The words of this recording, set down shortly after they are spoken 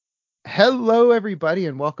Hello, everybody,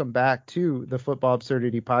 and welcome back to the Football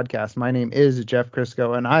Absurdity Podcast. My name is Jeff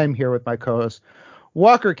Crisco, and I am here with my co-host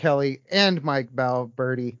Walker Kelly and Mike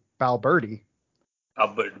Balberti. Birdie.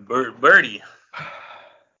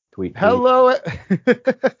 Tweet. Hello. We're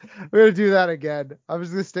gonna do that again. I was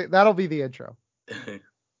gonna stay. That'll be the intro.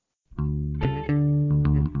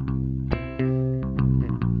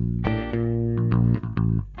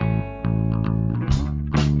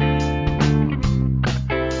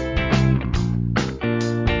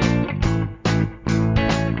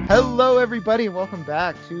 Hello, everybody, and welcome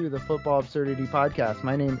back to the Football Absurdity Podcast.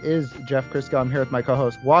 My name is Jeff Crisco. I'm here with my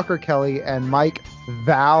co-host Walker Kelly and Mike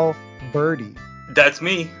Balberti. That's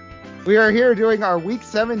me. We are here doing our Week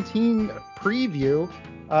 17 preview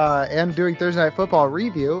and doing Thursday Night Football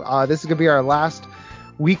review. This is going to be our last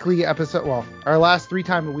weekly episode. Well, our last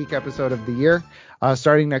 3-time-a-week episode of the year.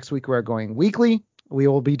 Starting next week, we're going weekly. We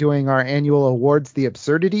will be doing our annual awards, the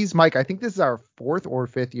Absurdities. Mike, I think this is our 4th or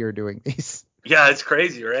 5th year doing these. Yeah, it's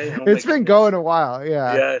crazy, right? It's been going a while.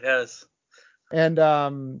 Yeah, it has. And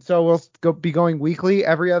so we'll be going weekly.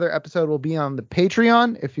 Every other episode will be on the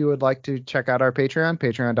Patreon. If you would like to check out our Patreon,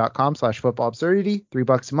 patreon.com/footballabsurdity,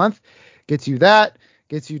 $3 a month. Gets you that.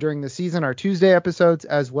 Gets you during the season our Tuesday episodes,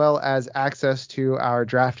 as well as access to our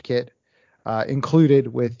draft kit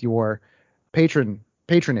included with your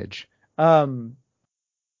patronage.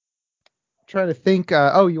 Trying to think.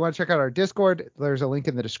 You want to check out our Discord? There's a link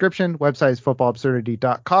in the description. Website is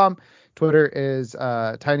footballabsurdity.com. Twitter is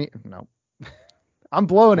I'm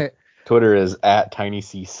blowing it. Twitter is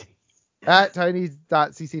 @tinycc.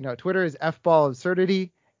 @tiny.cc. No, Twitter is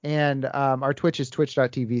fballabsurdity. And our Twitch is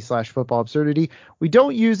twitch.tv/footballabsurdity. We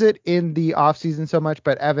don't use it in the off season so much,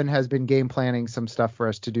 but Evan has been game planning some stuff for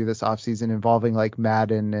us to do this off season involving like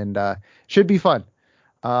Madden, and should be fun.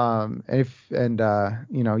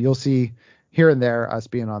 You'll see here and there us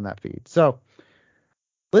being on that feed. So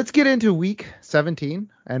let's get into week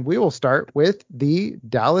 17, and we will start with the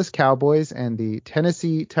Dallas Cowboys and the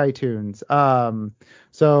Tennessee Titans.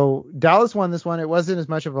 So Dallas won this one. It wasn't as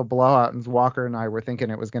much of a blowout as Walker and I were thinking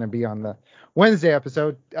it was going to be on the Wednesday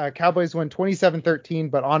episode. Cowboys won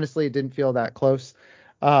 27-13, but honestly, it didn't feel that close.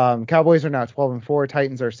 Cowboys are now 12-4.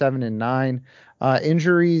 Titans are 7-9.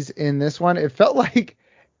 Injuries in this one, it felt like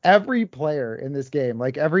every player in this game,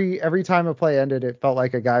 like every time a play ended, it felt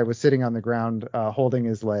like a guy was sitting on the ground holding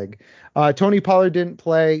his leg. Tony Pollard didn't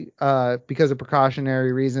play because of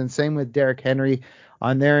precautionary reasons. Same with Derrick Henry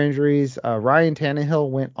on their injuries. Ryan Tannehill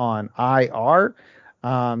went on IR.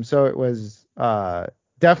 So it was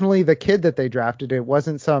definitely the kid that they drafted. It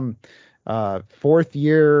wasn't some 4th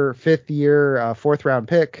year, 5th year, 4th round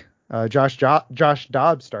pick. Josh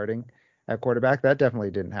Dobbs starting at quarterback. That definitely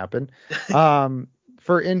didn't happen.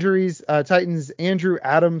 For injuries, Titans, Andrew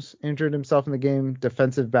Adams injured himself in the game,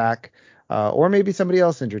 defensive back, or maybe somebody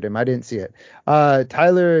else injured him. I didn't see it.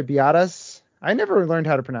 Tyler Biadasz. I never learned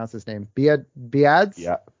how to pronounce his name. Biadasz?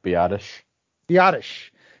 Yeah, Biadasz.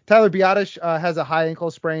 Tyler Biadasz has a high ankle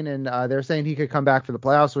sprain, and they're saying he could come back for the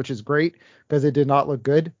playoffs, which is great because it did not look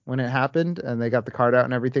good when it happened, and they got the card out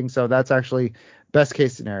and everything. So that's actually best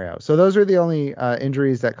case scenario. So those are the only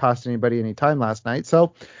injuries that cost anybody any time last night.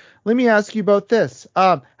 So let me ask you about this.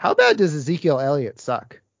 How bad does Ezekiel Elliott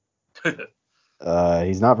suck?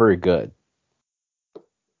 He's not very good.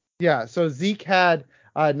 Yeah, so Zeke had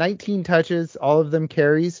 19 touches, all of them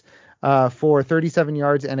carries, for 37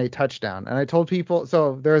 yards and a touchdown. And I told people,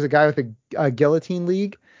 so there was a guy with a guillotine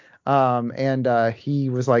league, and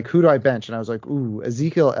he was like, who do I bench? And I was like, ooh,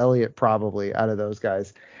 Ezekiel Elliott probably out of those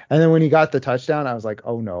guys. And then when he got the touchdown, I was like,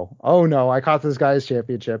 oh no, I caught this guy's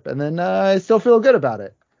championship. And then I still feel good about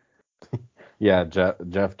it. Yeah,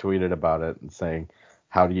 Jeff tweeted about it and saying,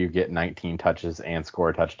 how do you get 19 touches and score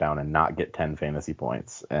a touchdown and not get 10 fantasy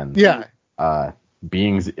points? And yeah,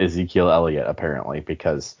 being Ezekiel Elliott, apparently,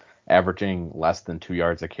 because averaging less than 2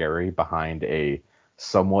 yards a carry behind a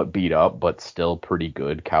somewhat beat up but still pretty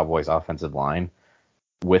good Cowboys offensive line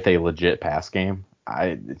with a legit pass game,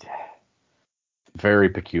 very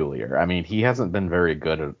peculiar. I mean, he hasn't been very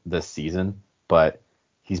good this season, but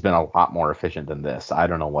he's been a lot more efficient than this. I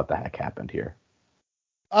don't know what the heck happened here.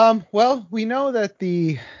 Well, we know that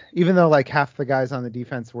even though like half the guys on the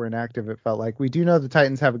defense were inactive, it felt like we do know the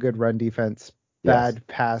Titans have a good run defense, bad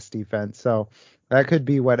pass defense. So that could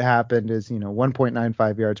be what happened is,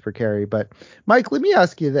 1.95 yards per carry. But Mike, let me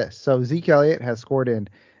ask you this. So Zeke Elliott has scored in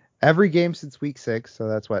every game since week 6. So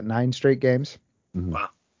that's 9 straight games. Mm-hmm.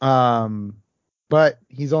 Wow. But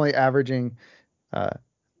he's only averaging,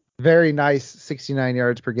 very nice 69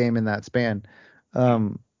 yards per game in that span.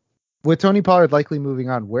 With Tony Pollard likely moving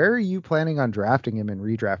on, where are you planning on drafting him in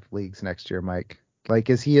redraft leagues next year, Mike? Like,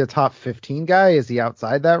 is he a top 15 guy? Is he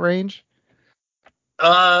outside that range?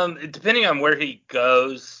 Depending on where he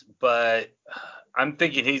goes, but I'm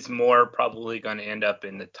thinking he's more probably going to end up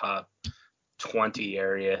in the top 20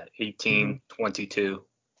 area, 18, 22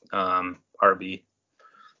 RB.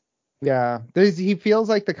 Yeah, he feels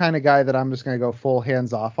like the kind of guy that I'm just going to go full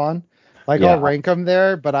hands off on. Like, Yeah. I'll rank him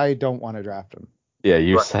there, but I don't want to draft him. Yeah,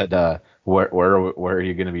 you Right. said where are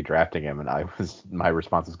you going to be drafting him? And my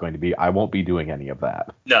response is going to be I won't be doing any of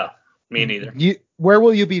that. No, me neither. Where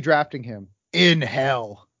will you be drafting him? In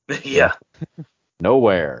hell. Yeah.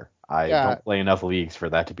 Nowhere. I Yeah. don't play enough leagues for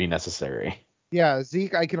that to be necessary. Yeah,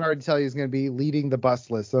 Zeke, I can already tell you is going to be leading the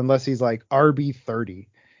bust list unless he's like RB 30,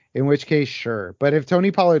 in which case, sure. But if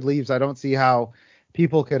Tony Pollard leaves, I don't see how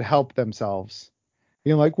people could help themselves.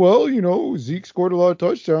 Being like, well, Zeke scored a lot of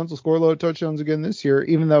touchdowns. He'll score a lot of touchdowns again this year,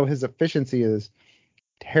 even though his efficiency is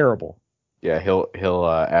terrible. Yeah, he'll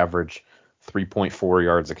average 3.4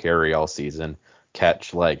 yards a carry all season,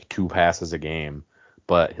 catch like 2 passes a game,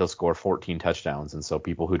 but he'll score 14 touchdowns. And so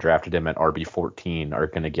people who drafted him at RB 14 are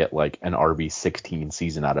going to get like an RB 16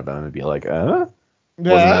 season out of him and be like, wasn't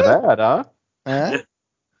that bad, huh?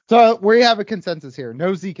 So we have a consensus here.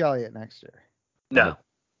 No Zeke Elliott next year. No.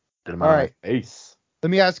 Get him All out right. of my face. Let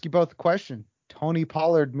me ask you both a question. Tony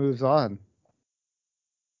Pollard moves on.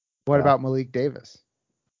 What Yeah. about Malik Davis?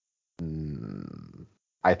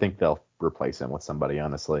 I think they'll replace him with somebody,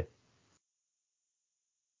 honestly.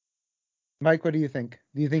 Mike, what do you think?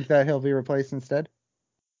 Do you think that he'll be replaced instead?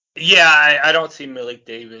 Yeah, I don't see Malik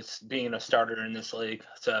Davis being a starter in this league.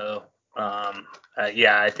 So,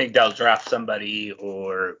 yeah, I think they'll draft somebody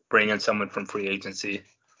or bring in someone from free agency.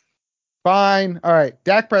 Fine. All right.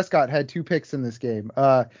 Dak Prescott had 2 picks in this game.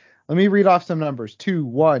 Let me read off some numbers. 2,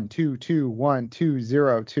 1, 2, 2, 1, 2,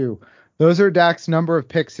 0, 2. Those are Dak's number of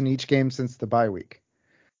picks in each game since the bye week.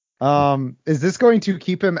 Is this going to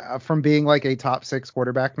keep him from being like a top 6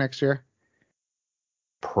 quarterback next year?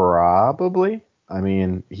 Probably. I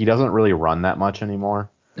mean, he doesn't really run that much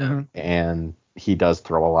anymore, Mm-hmm. and he does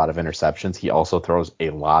throw a lot of interceptions. He also throws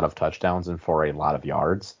a lot of touchdowns and for a lot of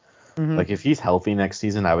yards. Mm-hmm. Like, if he's healthy next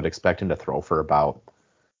season, I would expect him to throw for about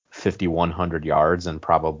 5,100 yards and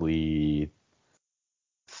probably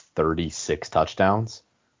 36 touchdowns.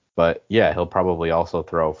 But yeah, he'll probably also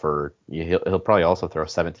throw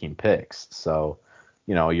 17 picks. So,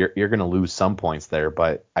 you're going to lose some points there,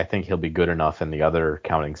 but I think he'll be good enough in the other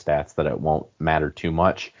counting stats that it won't matter too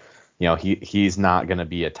much. He's not going to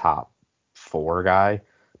be a top 4 guy,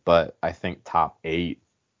 but I think top 8,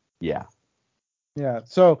 yeah. Yeah.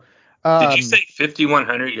 So, Did you say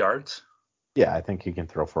 5,100 yards? Yeah, I think he can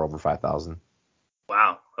throw for over 5,000.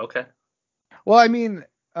 Wow. Okay. well, I mean,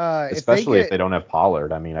 Especially if they don't have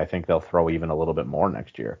Pollard. I mean, I think they'll throw even a little bit more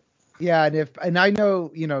next year. Yeah, and I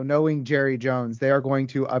know, knowing Jerry Jones, they are going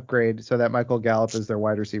to upgrade so that Michael Gallup is their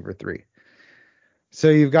wide receiver 3. So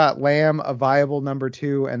you've got Lamb, a viable number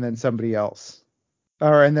 2, and then somebody else.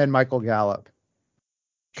 And then Michael Gallup.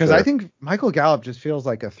 Because Sure. I think Michael Gallup just feels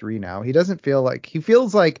like a 3 now. He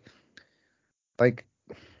feels like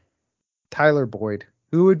Tyler Boyd,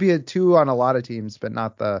 who would be a 2 on a lot of teams, but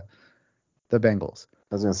not the Bengals.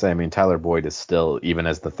 I was going to say, I mean, Tyler Boyd is still, even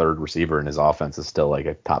as the third receiver in his offense, is still like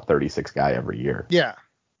a top 36 guy every year. Yeah.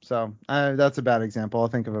 So that's a bad example. I'll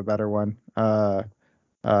think of a better one.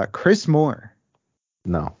 Chris Moore.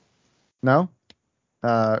 No. No?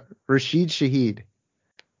 Rashid Shaheed.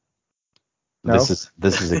 No?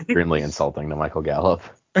 This is extremely insulting to Michael Gallup.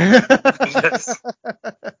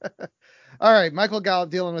 All right, Michael Gallup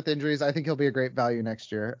dealing with injuries. I think he'll be a great value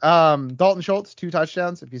next year. Dalton Schultz, 2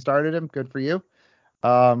 touchdowns. If you started him, good for you.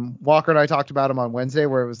 Walker and I talked about him on Wednesday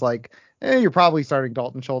where it was like, you're probably starting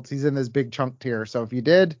Dalton Schultz. He's in this big chunk tier. So if you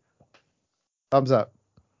did, thumbs up.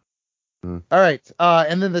 All right.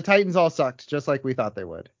 And then the Titans all sucked, just like we thought they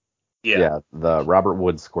would. Yeah, the Robert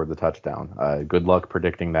Woods scored the touchdown. Good luck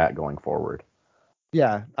predicting that going forward.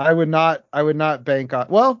 Yeah, I would not bank on.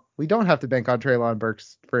 Well, we don't have to bank on Treylon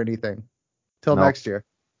Burks for anything till next year.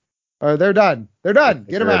 They're done. They're done.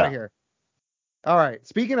 Get them out of here. All right.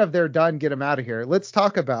 Speaking of they're done, get them out of here. Let's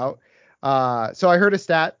talk about. So I heard a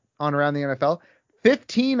stat on Around the NFL.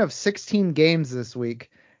 15 of 16 games this week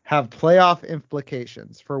have playoff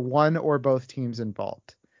implications for one or both teams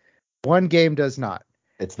involved. One game does not.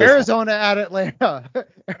 It's Arizona at Atlanta.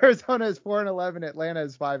 Arizona is 4-11. Atlanta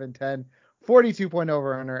is 5-10. 42-point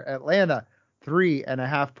over-under. Atlanta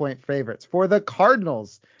 3.5-point favorites. For the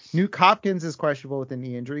Cardinals, Nuke Hopkins is questionable with a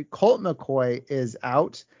knee injury. Colt McCoy is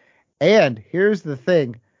out. And here's the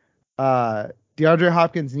thing. DeAndre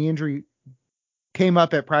Hopkins' knee injury came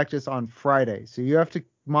up at practice on Friday. So you have to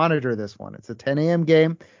monitor this one. It's a 10 a.m.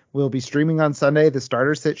 game. We'll be streaming on Sunday, the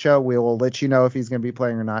starter sit show. We will let you know if he's going to be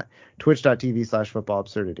playing or not.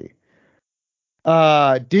 Twitch.tv/footballabsurdity.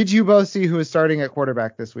 Did you both see who is starting at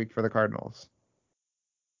quarterback this week for the Cardinals?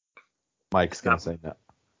 Mike's going to say no.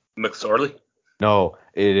 McSorley? No,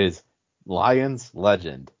 it is Lions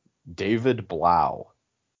legend, David Blau.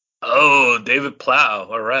 Oh, David Plow.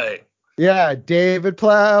 All right. Yeah, David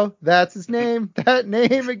Plow. That's his name. That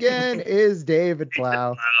name again is David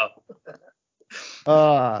Plow.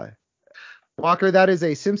 Walker, that is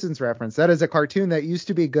a Simpsons reference. That is a cartoon that used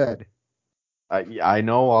to be good. I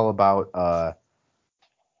know all about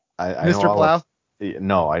Mr. Plow?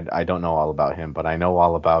 No, I don't know all about him, but I know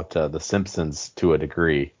all about The Simpsons to a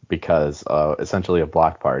degree because essentially a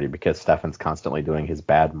block party because Stefan's constantly doing his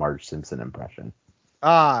bad Marge Simpson impression.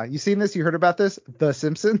 You seen this? You heard about this? The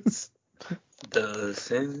Simpsons? The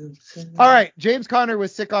Simpsons. All right. James Conner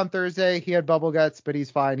was sick on Thursday. He had bubble guts, but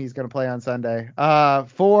he's fine. He's going to play on Sunday.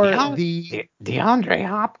 DeAndre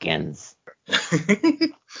Hopkins.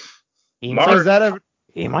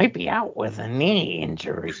 He might be out with a knee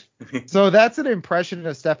injury. So that's an impression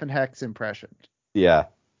of Stephen Heck's impression. Yeah.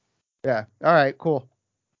 Yeah. All right. Cool.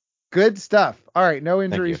 Good stuff. All right. No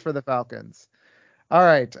injuries for the Falcons. All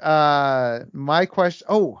right. My question.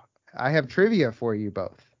 Oh, I have trivia for you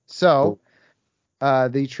both. So,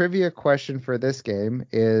 the trivia question for this game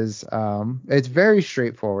is, it's very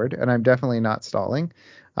straightforward, and I'm definitely not stalling.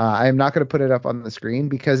 I am not going to put it up on the screen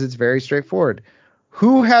because it's very straightforward.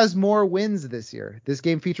 Who has more wins this year? This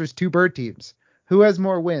game features 2 bird teams. Who has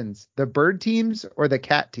more wins, the bird teams or the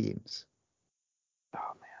cat teams?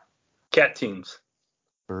 Oh, man. Cat teams.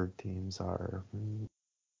 Bird teams are...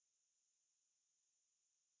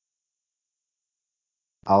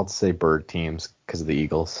 I'll say bird teams because of the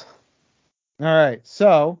Eagles. All right.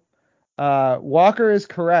 So, Walker is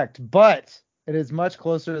correct, but it is much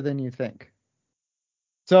closer than you think.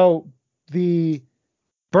 So, the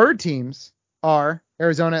bird teams are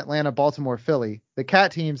Arizona, Atlanta, Baltimore, Philly. The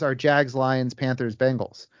cat teams are Jags, Lions, Panthers,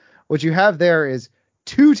 Bengals. What you have there is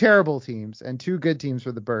 2 terrible teams and 2 good teams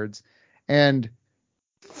for the birds, and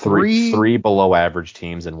three below average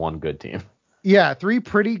teams and 1 good team. Yeah, 3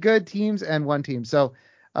 pretty good teams and 1 team. So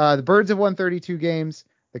the birds have won 32 games.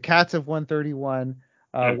 The cats have won 31.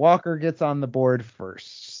 Walker gets on the board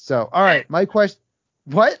first. So, all right, my question.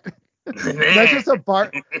 What? Is that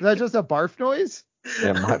just a barf noise?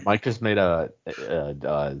 Yeah, Mike just made a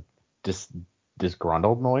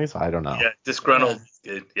disgruntled noise. I don't know. Yeah, disgruntled is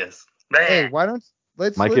good. Yes. Hey, why don't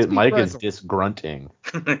let's Mike be is disgrunting.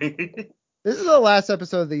 This is the last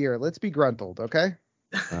episode of the year. Let's be gruntled, okay?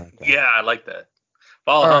 Yeah, I like that.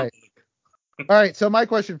 All right. All right. So my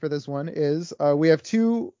question for this one is, we have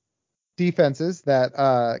 2 defenses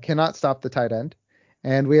that cannot stop the tight end,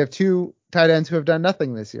 and we have 2 tight ends who have done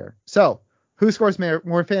nothing this year. So who scores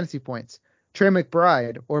more fantasy points, Trey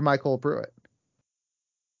McBride or Michael Pruitt?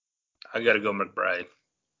 I got to go McBride.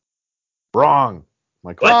 Wrong.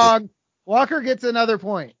 Wrong. Walker gets another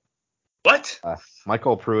point. What?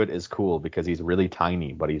 Michael Pruitt is cool because he's really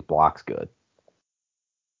tiny, but he blocks good.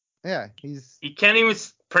 Yeah, he can't even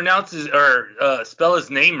pronounce his or spell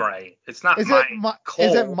his name right. It's not Michael.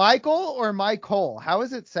 Is it Michael or Michael? How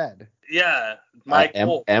is it said? Yeah,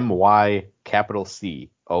 Michael. MY capital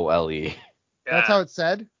COLE. Yeah. That's how it's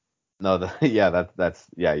said? No, that's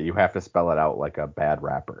you have to spell it out like a bad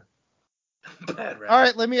rapper. All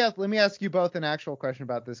right, let me ask you both an actual question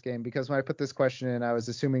about this game, because when I put this question in, I was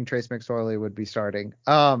assuming Trace McSorley would be starting.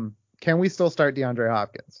 Can we still start DeAndre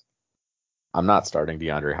Hopkins? I'm not starting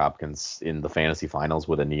DeAndre Hopkins in the fantasy finals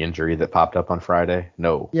with a knee injury that popped up on Friday.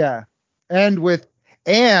 No. Yeah, and with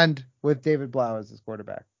David Blau as his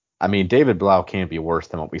quarterback. I mean, David Blau can't be worse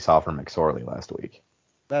than what we saw from McSorley last week.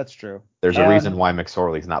 That's true. There's a reason why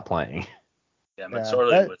McSorley's not playing. Yeah,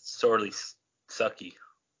 McSorley was sorely sucky.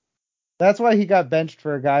 That's why he got benched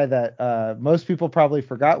for a guy that most people probably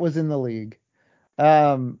forgot was in the league.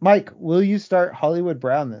 Mike, will you start Hollywood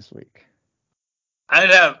Brown this week?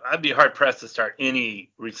 I'd be hard pressed to start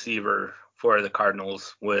any receiver for the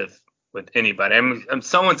Cardinals with anybody.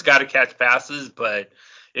 Someone's got to catch passes, but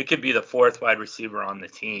it could be the 4th wide receiver on the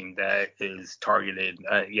team that is targeted.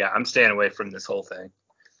 I'm staying away from this whole thing.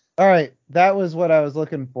 All right, that was what I was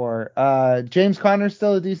looking for. James Conner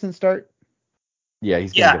still a decent start? Yeah,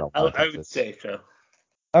 he's gonna get all I would say so.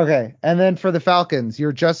 Okay, and then for the Falcons,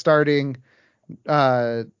 you're just starting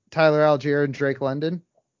Tyler Algier and Drake London.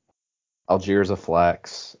 Algier's a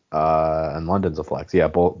flex, and London's a flex. Yeah,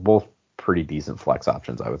 both pretty decent flex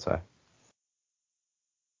options, I would say.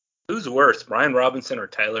 Who's worse, Brian Robinson or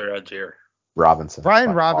Tyler Algier? Robinson.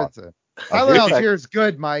 Brian Robinson. Tyler Algier's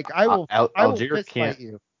good, Mike. I will fist fight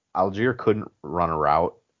you. Algier couldn't run a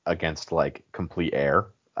route against like complete air.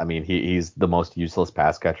 I mean, he's the most useless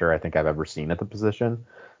pass catcher I think I've ever seen at the position,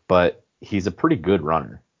 but he's a pretty good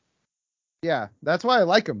runner. Yeah, that's why I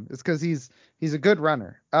like him. It's because he's a good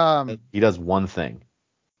runner. He does one thing.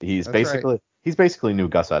 He's That's right. basically new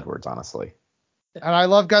Gus Edwards, honestly. And I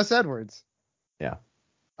love Gus Edwards. Yeah.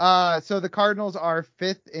 So the Cardinals are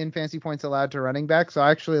 5th in fantasy points allowed to running back. So I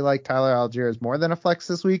actually like Tyler Algiers more than a flex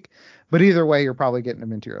this week. But either way, you're probably getting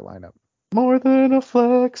him into your lineup. More than a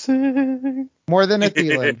flexing. More than a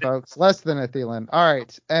Thielen, folks. Less than a Thielen. All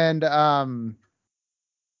right. And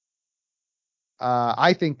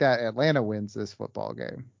I think that Atlanta wins this football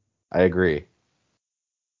game. I agree.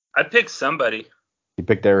 I picked somebody. You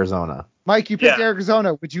picked Arizona. Mike, you picked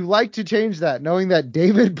Arizona. Would you like to change that, knowing that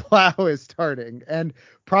David Blau is starting and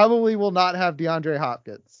probably will not have DeAndre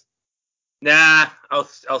Hopkins? Nah, I'll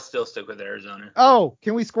still stick with Arizona. Oh,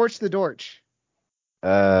 can we scorch the Dortch?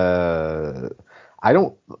 I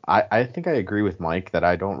think I agree with Mike that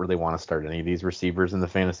I don't really want to start any of these receivers in the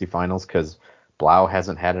fantasy finals because Blau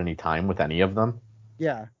hasn't had any time with any of them.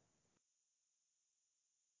 Yeah.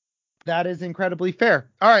 That is incredibly fair.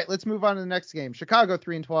 All right, let's move on to the next game. Chicago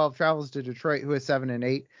 3-12 travels to Detroit, who is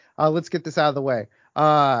 7-8. Let's get this out of the way.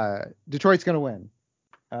 Detroit's going to win.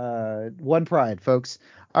 One pride, folks.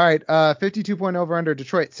 All right, 52-point over under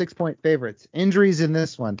Detroit, 6-point favorites. Injuries in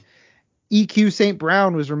this one. EQ St.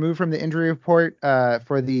 Brown was removed from the injury report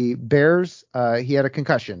for the Bears. He had a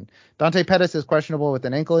concussion. Dante Pettis is questionable with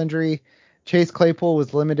an ankle injury. Chase Claypool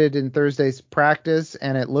was limited in Thursday's practice,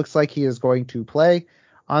 and it looks like he is going to play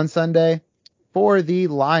on Sunday. For the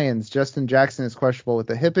Lions, Justin Jackson is questionable with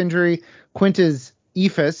a hip injury. Quintez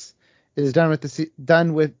Cephus is done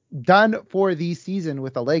for the season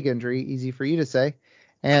with a leg injury. Easy for you to say.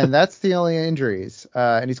 And that's the only injuries.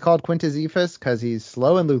 And he's called Quintez Cephus because he's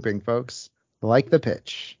slow and looping, folks, like the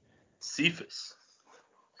pitch. Cephus.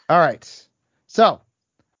 All right. So,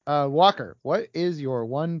 Walker, what is your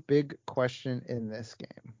one big question in this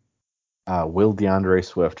game? Will DeAndre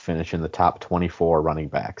Swift finish in the top 24 running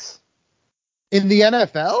backs? In the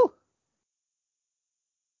NFL?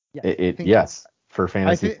 Yes, for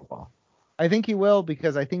fantasy football. I think he will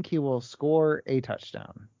because I think he will score a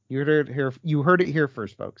touchdown. You heard it here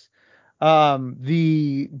first, folks.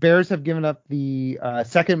 The Bears have given up the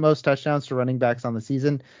second most touchdowns to running backs on the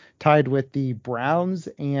season, tied with the Browns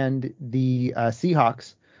and the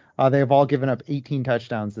Seahawks. They have all given up 18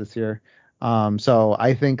 touchdowns this year. So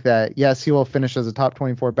I think that, yes, he will finish as a top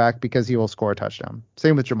 24 back because he will score a touchdown.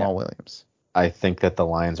 Same with Jamal Williams. I think that the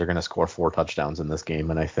Lions are going to score 4 touchdowns in this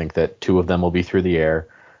game, and I think that 2 of them will be through the air,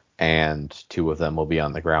 and 2 of them will be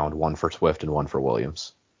on the ground, 1 for Swift and 1 for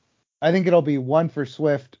Williams. I think it'll be 1 for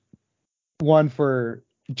Swift, 1 for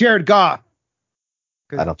Jared Goff.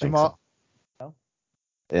 I don't think so. No?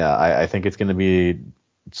 Yeah, I think it's going to be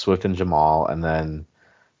Swift and Jamal, and then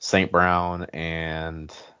St. Brown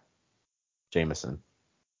and Jameson.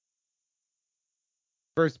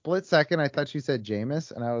 For a split second, I thought you said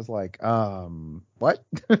Jameis, and I was like, what?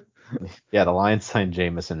 Yeah, the Lions signed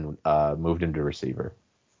Jameson, moved him to receiver.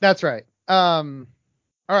 That's right. All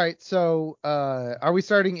right, so are we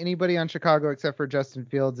starting anybody on Chicago except for Justin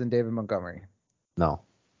Fields and David Montgomery? No.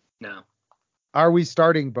 Are we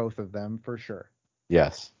starting both of them for sure?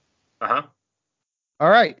 Yes. Uh-huh. All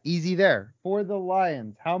right, easy there. For the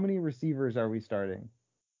Lions, how many receivers are we starting?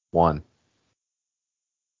 1.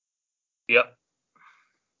 Yep.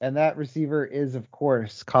 And that receiver is, of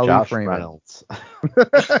course, Khalif Josh Raymond. Reynolds.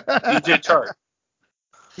 DJ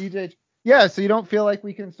Chark. Yeah, so you don't feel like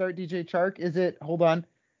we can start DJ Chark? Hold on.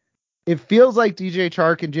 It feels like DJ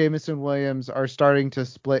Chark and Jameson Williams are starting to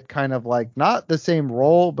split kind of like not the same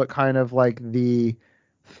role, but kind of like the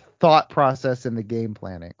thought process in the game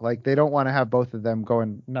planning. Like they don't want to have both of them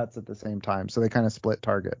going nuts at the same time, so they kind of split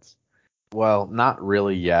targets. Well, not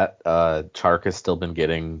really yet. Chark has still been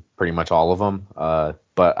getting pretty much all of them,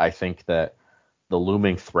 but I think that the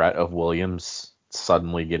looming threat of Williams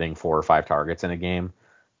suddenly getting 4 or 5 targets in a game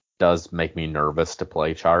does make me nervous to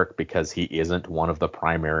play Chark because he isn't one of the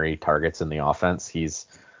primary targets in the offense. He's,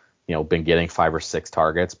 been getting 5 or 6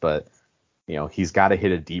 targets, but he's got to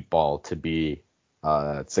hit a deep ball to be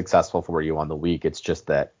successful for you on the week. It's just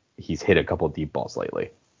that he's hit a couple of deep balls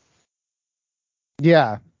lately.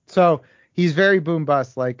 Yeah, so he's very boom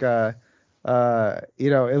bust. Like, it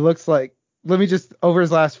looks like. Let me just over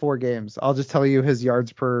his last 4 games. I'll just tell you his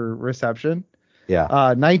yards per reception. Yeah.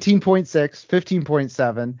 19.6,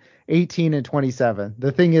 15.7, 18, and 27.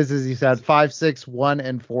 The thing is he's had 5, 6, 1,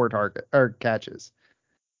 and 4 catches.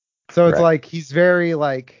 So it's like he's very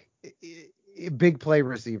like big play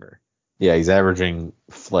receiver. Yeah, he's averaging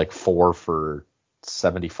like 4 for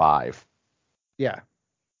 75. Yeah.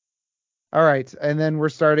 All right, and then we're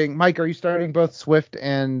starting. Mike, are you starting both Swift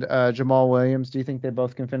and Jamal Williams? Do you think they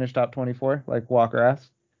both can finish top 24, like Walker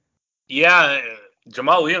asked? Yeah,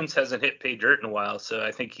 Jamal Williams hasn't hit pay dirt in a while, so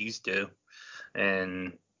I think he's due.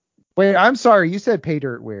 And Wait, I'm sorry, you said pay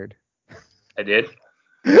dirt weird. I did.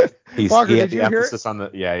 Walker, he had did the you hear emphasis on the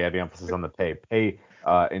the emphasis on the pay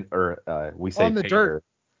we say on the pay dirt?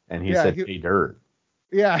 and he Yeah, said pay dirt.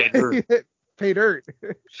 Yeah, Pay dirt. pay dirt.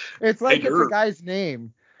 It's like Pay it's a dirt. guy's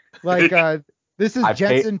name. Like this is I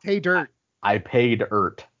Jensen Pay Dirt. I paid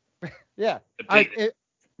Ert. Yeah, I paid-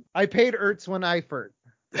 I paid Ertz when I furt.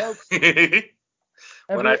 Folks,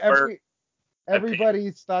 When I first,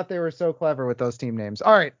 everybody thought they were so clever with those team names.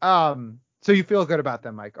 All right, so you feel good about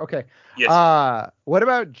them, Mike? Okay. yes, What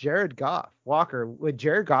about Jared Goff? Walker, would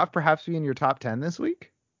Jared Goff perhaps be in your top 10 this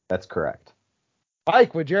week? That's correct.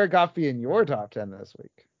 Mike, would Jared Goff be in your top 10 this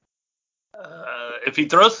week? if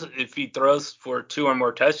he throws for 2 or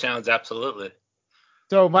more touchdowns, absolutely.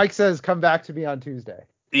 So Mike says, come back to me on Tuesday.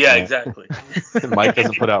 Yeah, Yeah. exactly. Mike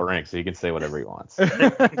doesn't put out ranks, so he can say whatever he wants.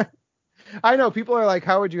 I know people are like,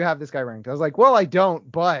 how would you have this guy ranked? I was like, well, I don't,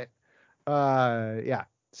 but yeah.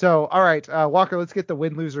 So, all right, Walker, let's get the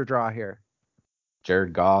win, lose, or draw here.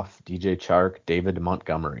 Jared Goff, DJ Chark, David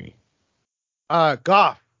Montgomery.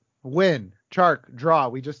 Goff, win. Chark, draw.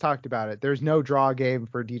 We just talked about it. There's no draw game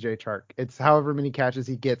for DJ Chark. It's however many catches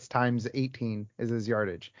he gets times 18 is his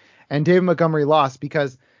yardage. And David Montgomery lost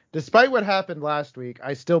because despite what happened last week,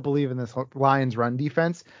 I still believe in this Lions run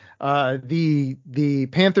defense. The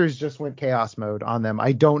Panthers just went chaos mode on them.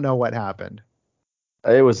 I don't know what happened.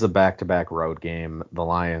 It was a back-to-back road game. The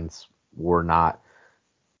Lions were not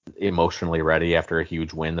emotionally ready after a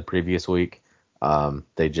huge win the previous week.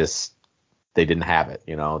 They didn't have it.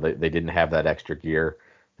 They didn't have that extra gear.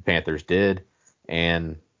 The Panthers did,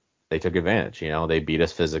 and they took advantage. They beat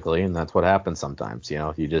us physically, and that's what happens sometimes.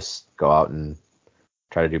 You just go out and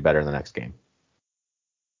try to do better in the next game.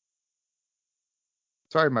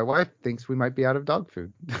 Sorry, my wife thinks we might be out of dog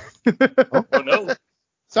food. Oh no.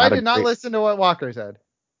 So I did not listen to what Walker said.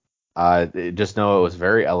 Just know it was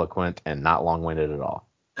very eloquent and not long-winded at all.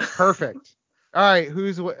 Perfect. All right,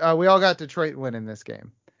 we all got Detroit winning this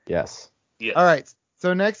game. Yes. Yes. All right.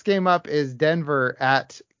 So next game up is Denver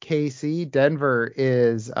at KC. Denver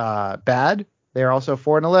is bad. They are also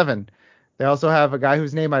 4-11. They also have a guy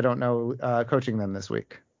whose name I don't know coaching them this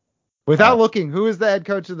week. Without looking, who is the head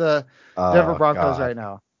coach of the Denver Broncos right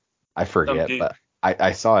now? I forget, but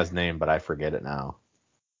I saw his name, but I forget it now.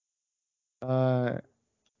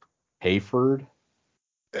 Hayford?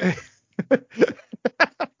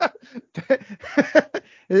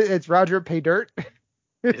 It's Roger Paydirt.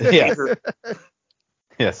 Yes.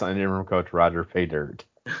 Yes, interim coach Roger Paydirt.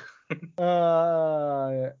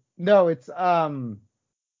 No, it's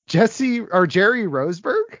Jerry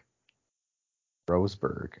Roseberg.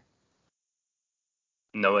 Roseberg.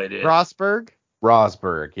 No idea. Rosberg.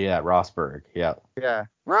 Yeah, Rosberg. Yeah. Yeah.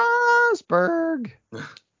 Rosberg.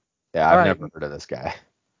 Yeah, I've never heard of this guy.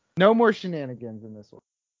 No more shenanigans in this one.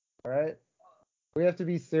 All right. We have to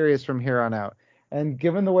be serious from here on out. And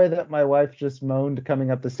given the way that my wife just moaned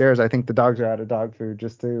coming up the stairs, I think the dogs are out of dog food,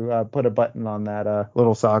 just to put a button on that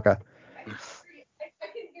little saga. I can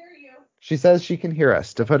hear you. She says she can hear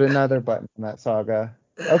us, to put another button on that saga.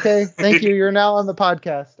 Okay, thank you. You're now on the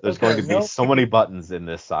podcast. There's going to be so many buttons in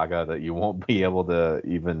this saga that you won't be able to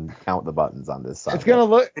even count the buttons on this saga. It's gonna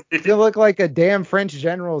look like a damn French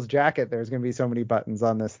general's jacket. There's gonna be so many buttons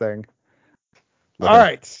on this thing. All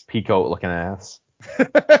right. Peacoat looking ass.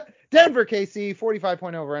 Denver, KC,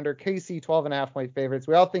 45-point over-under. KC, 12.5-point favorites.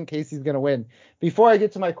 We all think KC's going to win. Before I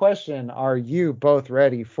get to my question, are you both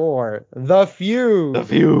ready for the feud?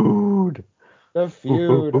 The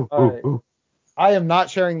feud. All right. I am not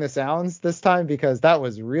sharing the sounds this time because that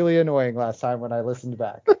was really annoying last time when I listened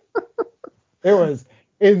back. It was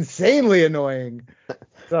insanely annoying.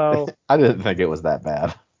 So I didn't think it was that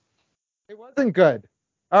bad. It wasn't good.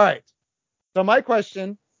 All right. So my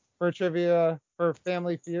question for trivia for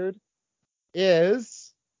Family Feud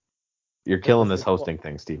is... You're killing this hosting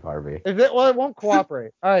thing, Steve Harvey. It won't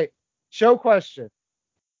cooperate. All right. Show question.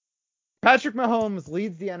 Patrick Mahomes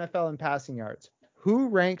leads the NFL in passing yards. Who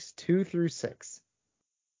ranks 2 through 6?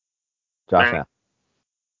 Josh Allen.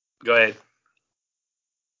 Go ahead.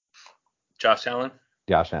 Josh Allen?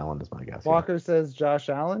 Josh Allen is my guess. Walker says Josh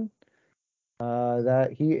Allen.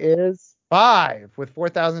 That he is 5 with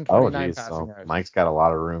 4,029 passing yards. Mike's got a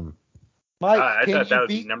lot of room. Mike, I thought that would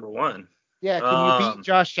be number 1. Yeah, can you beat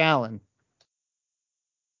Josh Allen?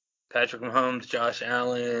 Patrick Mahomes, Josh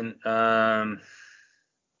Allen, I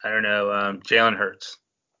don't know, Jalen Hurts.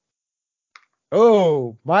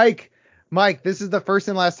 Oh, Mike Mike, this is the first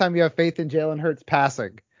and last time you have faith in Jalen Hurts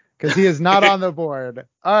passing because he is not on the board.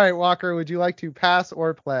 All right, Walker, would you like to pass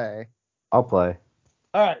or play? I'll play.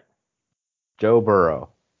 All right. Joe Burrow.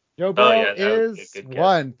 Joe Burrow yeah, that would be a is good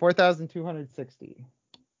guess. 4,260.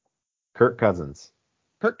 Kirk Cousins.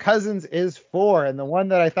 Kirk Cousins is 4, and the one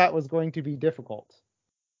that I thought was going to be difficult.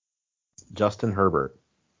 Justin Herbert.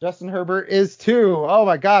 Justin Herbert is 2. Oh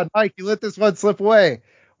my God, Mike, you let this one slip away.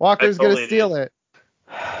 Walker's I totally gonna steal it.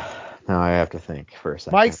 Now I have to think for a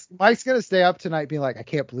second. Mike's gonna stay up tonight being like, I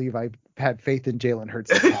can't believe I had faith in Jalen Hurts.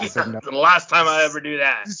 The last time I ever do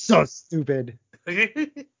that. So stupid.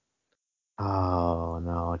 Oh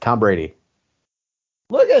no, Tom Brady.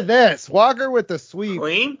 Look at this. Walker with the sweep.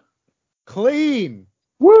 Clean.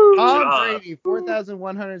 Woo! Tom Brady,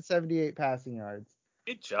 4,178 passing yards.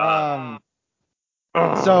 Good job.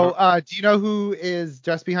 So, do you know who is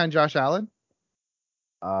just behind Josh Allen?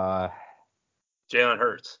 Jalen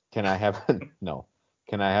Hurts. Can I have no?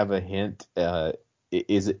 Can I have a hint?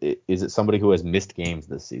 Is it somebody who has missed games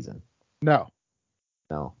this season? No.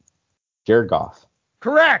 Jared Goff.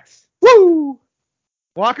 Correct. Woo!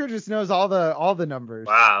 Walker just knows all the numbers.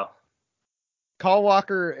 Wow. Call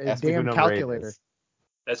Walker a Ask me who damn number calculator. 8 is.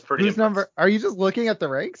 That's pretty Who's impressive. number? Are you just looking at the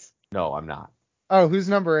ranks? No, I'm not. Oh, who's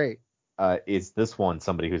number 8? Is this one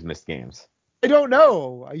somebody who's missed games? I don't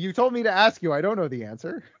know. You told me to ask you. I don't know the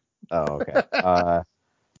answer. Oh, okay.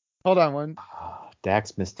 Hold on one.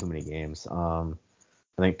 Dak's missed too many games. I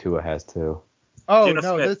think Tua has too. Oh Geno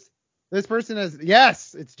no, Smith. this person has.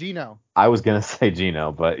 Yes, it's Geno. I was gonna say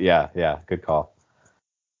Geno, but yeah, good call.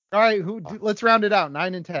 All right, let's round it out.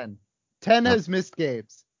 9 and 10. 10 has missed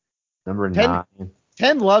games. Number 10 9.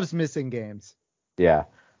 10 loves missing games. Yeah.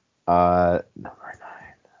 Number 9.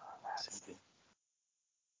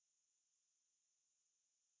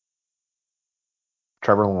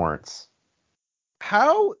 Trevor Lawrence.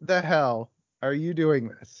 How the hell are you doing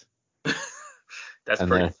this? That's And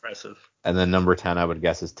pretty then- impressive. And then number 10, I would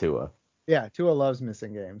guess, is Tua. Yeah, Tua loves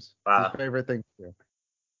missing games. It's Wow. his favorite thing to do.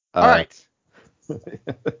 Uh, All right.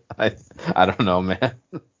 I don't know, man.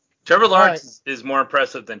 Trevor Lawrence is more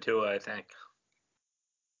impressive than Tua, I think.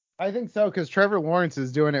 I think so, because Trevor Lawrence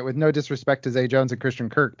is doing it with no disrespect to Zay Jones and Christian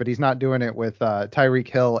Kirk, but he's not doing it with Tyreek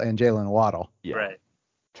Hill and Jalen Waddle. Yeah. Right.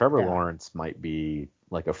 Trevor Yeah. Lawrence might be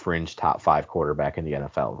like a fringe top 5 quarterback in the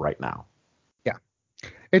NFL right now.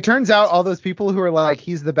 It turns out all those people who are like,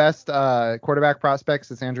 he's the best quarterback prospect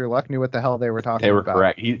since Andrew Luck knew what the hell they were talking about. They were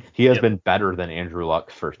correct. He has Yep. been better than Andrew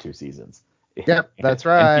Luck's first 2 seasons. Yep, that's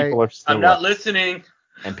right. And people are still I'm not listening.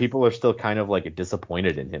 And people are still kind of like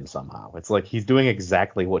disappointed in him somehow. It's like he's doing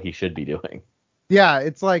exactly what he should be doing. Yeah,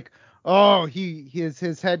 it's like, oh,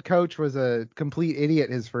 his head coach was a complete idiot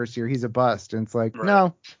his first year. He's a bust. And it's like, Right.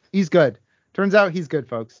 no, he's good. Turns out he's good,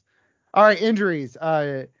 folks. All right, injuries.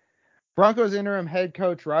 Broncos interim head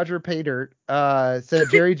coach Roger Paydirt said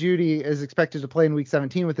Jerry Jeudy is expected to play in Week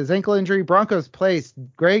 17 with his ankle injury. Broncos placed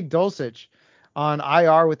Greg Dulcich on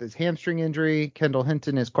IR with his hamstring injury. Kendall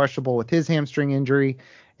Hinton is questionable with his hamstring injury.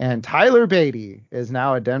 And Tyler Beatty is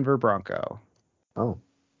now a Denver Bronco. Oh,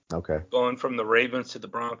 okay. Going from the Ravens to the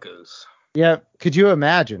Broncos. Yeah, could you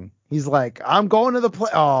imagine? He's like, I'm going to the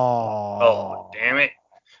play. Oh, damn it.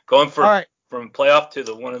 Going All right. from playoff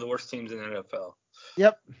to one of the worst teams in the NFL.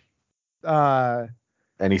 Yep.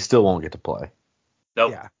 And he still won't get to play.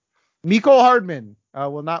 Nope. Yeah. Mecole Hardman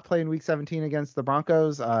will not play in Week 17 against the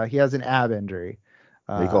Broncos. He has an ab injury.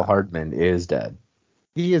 Mecole Hardman is dead.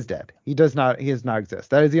 He is dead. He does not exist.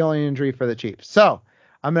 That is the only injury for the Chiefs. So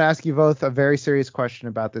I'm going to ask you both a very serious question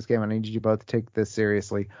about this game. I need you both to take this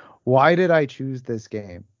seriously. Why did I choose this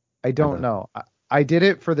game? I don't know. I did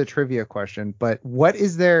it for the trivia question, but what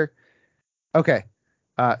is there? Okay.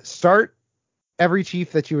 Start every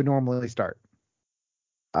Chief that you would normally start.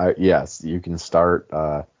 Yes, you can start.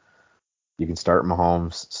 You can start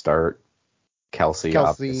Mahomes. Start Kelsey.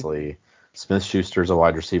 Obviously. Smith-Schuster's a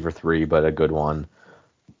wide receiver 3, but a good one.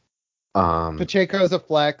 Pacheco's a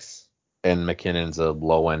flex. And McKinnon's a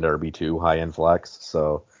low-end RB2, high-end flex.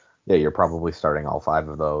 So, yeah, you're probably starting all 5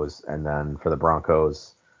 of those. And then for the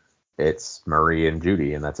Broncos, it's Murray and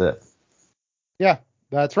Jeudy, and that's it. Yeah,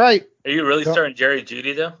 that's right. Are you really starting Jerry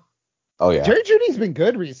Jeudy, though? Oh, yeah. Jerry Jeudy's been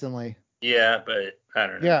good recently. Yeah, but I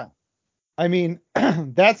don't know. Yeah. I mean,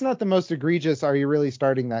 that's not the most egregious. Are you really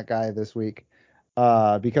starting that guy this week?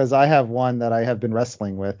 Because I have one that I have been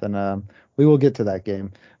wrestling with, and we will get to that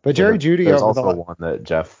game. But Jerry Jeudy There's over also one that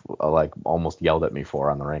Jeff almost yelled at me for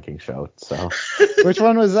on the ranking show. So which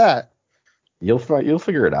one was that? You'll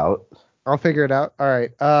figure it out. I'll figure it out. All right.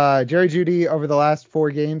 Jerry Jeudy over the last 4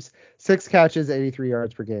 games, 6 catches, 83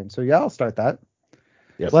 yards per game. So yeah, I'll start that.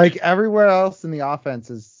 Yep. Like everywhere else in the offense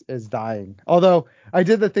is is dying. Although I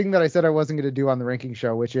did the thing that I said I wasn't going to do on the ranking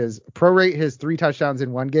show, which is prorate his 3 touchdowns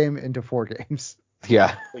in one game into 4 games.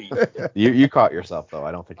 Yeah. you caught yourself though.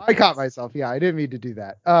 I don't think I caught myself. Yeah, I didn't mean to do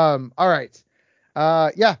that. All right.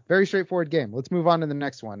 Yeah, very straightforward game. Let's move on to the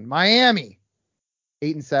next one. Miami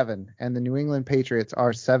 8-7, and the New England Patriots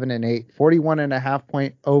are 7-8, 41.5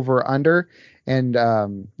 point over under, and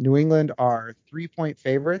New England are 3-point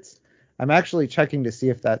favorites. I'm actually checking to see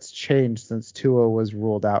if that's changed since Tua was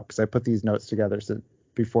ruled out, because I put these notes together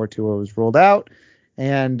before Tua was ruled out.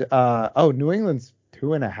 And New England's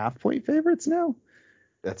 2.5 point favorites now.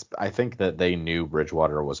 I think that they knew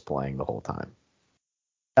Bridgewater was playing the whole time.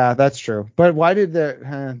 That's true. But why did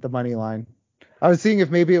the money line? I was seeing if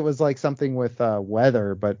maybe it was like something with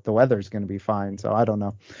weather, but the weather's going to be fine, so I don't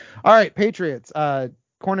know. All right, Patriots.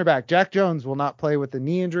 Cornerback Jack Jones will not play with a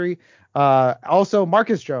knee injury. Also,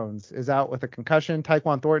 Marcus Jones is out with a concussion.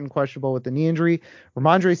 Tyquan Thornton questionable with a knee injury.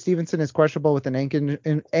 Ramondre Stevenson is questionable with an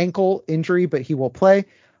ankle injury, but he will play.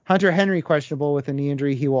 Hunter Henry questionable with a knee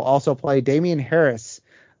injury. He will also play. Damian Harris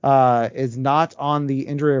is not on the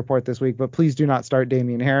injury report this week, but please do not start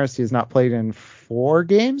Damian Harris. He has not played in 4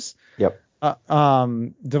 games. Yep.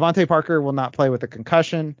 Devontae Parker will not play with a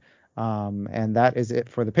concussion. And that is it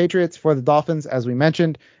for the Patriots. For the Dolphins, as we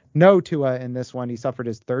mentioned, no Tua in this one. He suffered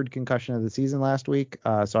his 3rd concussion of the season last week.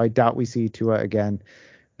 So I doubt we see Tua again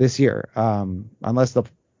this year. Unless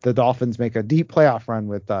the Dolphins make a deep playoff run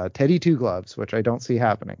with Teddy Two Gloves, which I don't see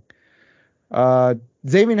happening.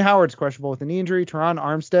 Xavier Howard's questionable with a knee injury. Teron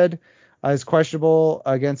Armstead is questionable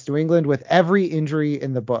against New England with every injury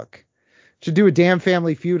in the book. Should do a damn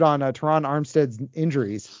family feud on Teron Armstead's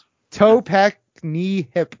injuries. Toe, pec, knee,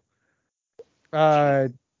 hip.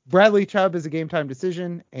 Bradley Chubb is a game time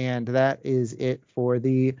decision, and that is it for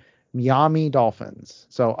the Miami Dolphins.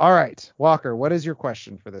 So, all right, Walker, what is your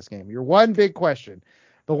question for this game? Your one big question.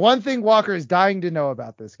 The one thing Walker is dying to know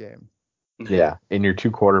about this game. Yeah, in your 2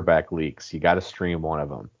 quarterback leagues, you got to stream one of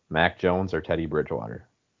them. Mac Jones or Teddy Bridgewater?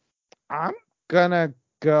 I'm gonna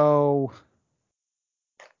go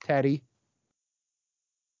Teddy.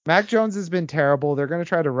 Mac Jones has been terrible. They're going to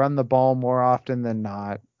try to run the ball more often than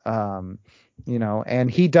not. And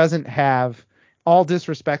he doesn't have, all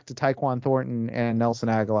disrespect to Tyquan Thornton and Nelson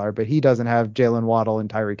Aguilar, but he doesn't have Jalen Waddle and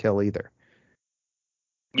Tyreek Hill either.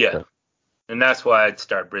 Yeah. And that's why I'd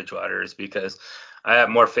start Bridgewater, is because I have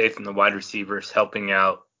more faith in the wide receivers helping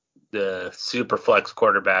out the super flex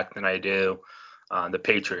quarterback than I do the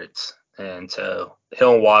Patriots. And so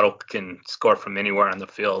Hill and Waddle can score from anywhere on the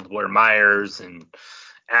field, where Myers and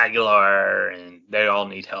Aguilar, and they all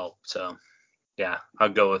need help. So, yeah, I'll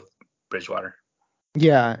go with Bridgewater.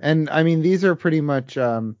 Yeah, and I mean, these are pretty much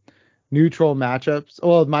neutral matchups.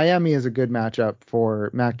 Well, Miami is a good matchup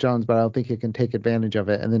for Mac Jones, but I don't think he can take advantage of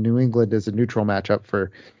it. And then New England is a neutral matchup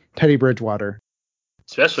for Teddy Bridgewater.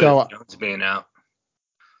 Especially with Jones being out.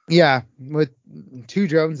 Yeah, with 2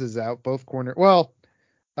 Joneses out, both corner. Well,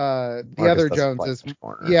 the other Jones is,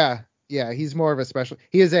 yeah, he's more of a special.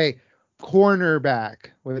 He is a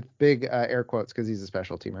cornerback with big air quotes because he's a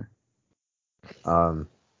special teamer.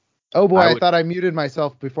 Oh boy, I thought I muted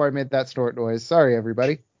myself before I made that snort noise. Sorry,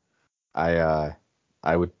 everybody. I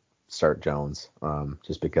would start Jones,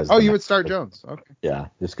 just because. Oh, you would start Jones? Okay. Yeah,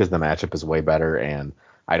 just because the matchup is way better, and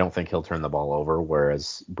I don't think he'll turn the ball over,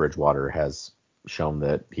 whereas Bridgewater has shown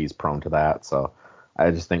that he's prone to that. So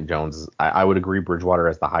I just think Jones. I would agree Bridgewater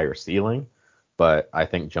has the higher ceiling, but I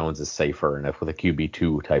think Jones is safer. And if with a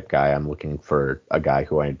QB2 type guy, I'm looking for a guy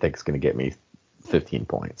who I think is going to get me 15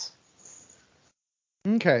 points.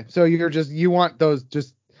 Okay, so you want those,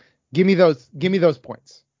 just give me those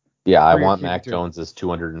points. Yeah, I want Mac Jones's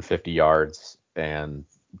 250 yards and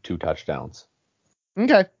 2 touchdowns.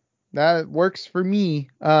 Okay, that works for me.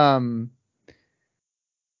 On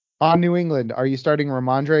New England, are you starting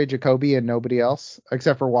Ramondre, Jacoby, and nobody else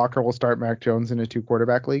except for Walker will start Mac Jones in a 2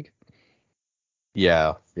 quarterback league?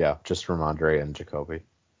 Yeah, just Ramondre and Jacoby.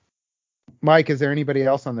 Mike, is there anybody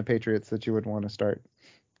else on the Patriots that you would want to start?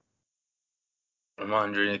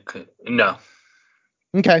 Ramondre, no.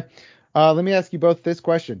 Okay. Let me ask you both this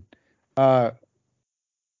question. Do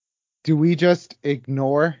we just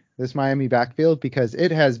ignore this Miami backfield because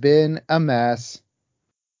it has been a mess?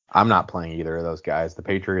 I'm not playing either of those guys. The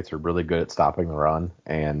Patriots are really good at stopping the run,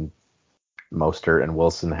 and Mostert and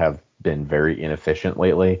Wilson have been very inefficient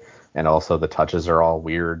lately. And also the touches are all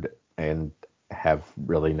weird and have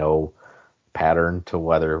really no pattern to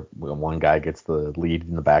whether one guy gets the lead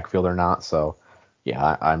in the backfield or not. So,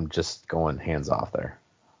 yeah, I'm just going hands off there.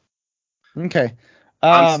 Okay.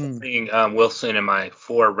 I'm seeing Wilson in my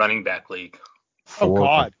 4 running back league. Oh,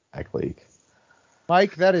 God. Back league.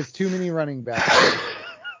 Mike, that is too many running backs.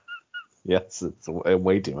 Yes, it's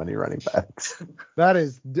way too many running backs. That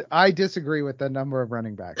is, I disagree with the number of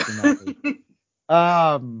running backs in that league.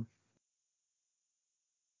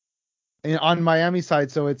 And on Miami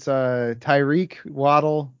side, so it's Tyreek,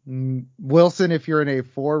 Waddle, Wilson if you're in a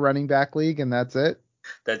 4 running back league, and that's it.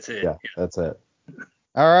 That's it. Yeah, that's it.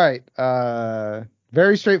 All right.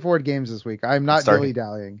 Very straightforward games this week. I'm not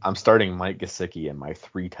dilly-dallying. I'm starting Mike Gesicki in my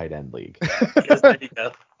 3 tight end league. Yes, there you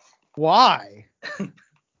go. Why?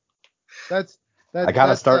 That's I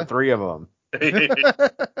gotta start 3 of them.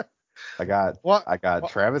 I got What?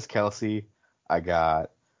 Travis Kelce. I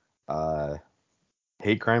got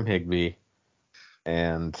Hate Crime Higbee.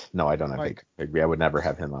 And no, I don't have Hate Crime Higbee. I would never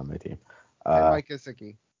have him on my team. And Mike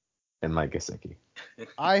Gesicki. And Mike Gesicki.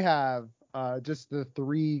 I have just the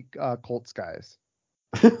 3 Colts guys.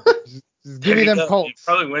 just give me them Colts. You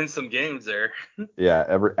probably win some games there. Yeah,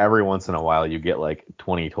 every once in a while you get like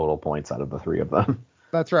 20 total points out of the 3 of them.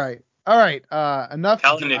 That's right. All right. Enough.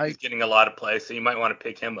 Kalanick is getting a lot of play, so you might want to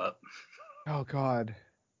pick him up. Oh God.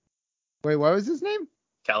 Wait, what was his name?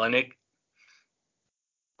 Kalanick.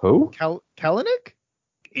 Who? Kalanick?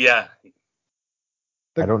 Yeah.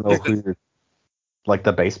 I don't know who you're. Like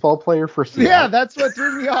the baseball player for Seattle? Yeah, that's what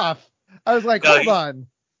threw me off. I was like, hold on.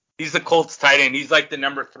 He's the Colts tight end. He's like the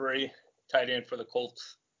number 3 tight end for the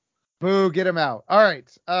Colts. Boo, get him out. All right.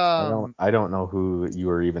 I don't know who you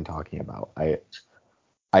were even talking about. I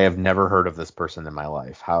have never heard of this person in my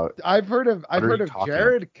life. I've heard of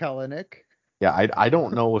Jared Kalanick. Yeah, I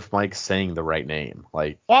don't know if Mike's saying the right name.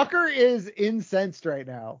 Like Walker is incensed right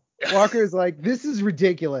now. Walker is like, this is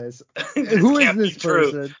ridiculous. This Who is can't this be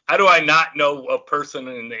true. person? How do I not know a person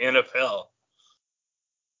in the NFL?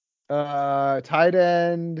 Tight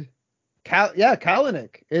end.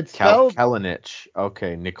 Kalanick. It's spelled Kalanick.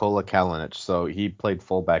 Okay, Nikola Kalanick. So he played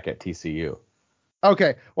fullback at TCU.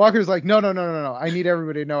 Okay, Walker's like, no. I need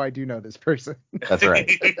everybody to know I do know this person. That's right.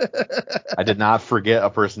 I did not forget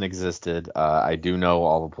a person existed. I do know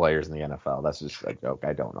all the players in the NFL. That's just a joke.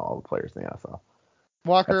 I don't know all the players in the NFL.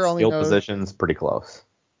 Walker only knows positions pretty close.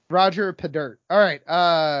 Roger Pedert. All right,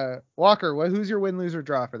 Walker, who's your win, lose, or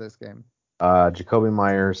draw for this game? Jacoby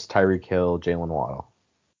Myers, Tyreek Hill, Jalen Waddle.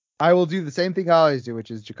 I will do the same thing I always do, which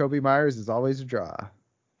is Jacoby Myers is always a draw.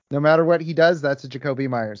 No matter what he does, that's a Jacoby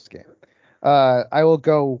Myers game. I will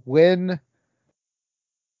go win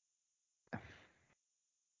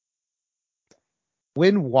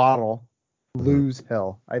Waddle, lose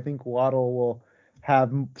Hill. I think Waddle will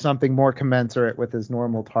have something more commensurate with his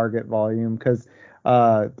normal target volume because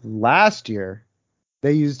last year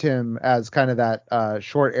they used him as kind of that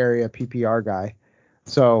short area PPR guy.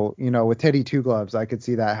 So, with Teddy Two Gloves, I could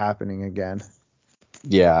see that happening again.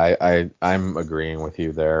 Yeah, I'm agreeing with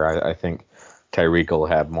you there. I think Tyreek will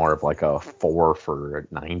have more of like a 4 for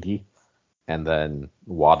 90, and then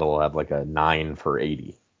Waddle will have like a 9 for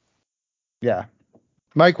 80. Yeah.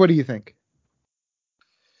 Mike, what do you think?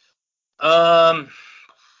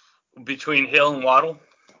 Between Hill and Waddle?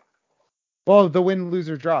 Well, the win, lose,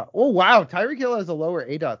 or draw. Oh, wow. Tyreek Hill has a lower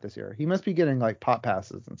ADOT this year. He must be getting like pop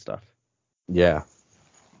passes and stuff. Yeah.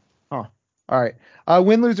 Huh. All right.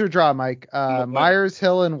 Win, lose, or draw, Mike. Myers,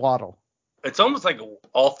 Hill, and Waddle. It's almost like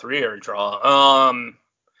all 3 are a draw.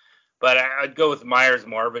 But I'd go with Myers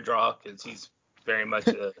more of a draw because he's very much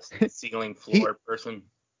a ceiling floor person.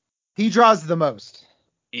 He draws the most.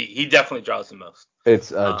 He definitely draws the most.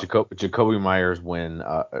 It's Jacoby Myers win,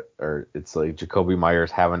 or it's like Jacoby Myers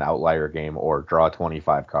have an outlier game or draw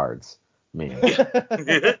 25 cards.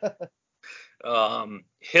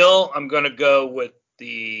 Hill, I'm gonna go with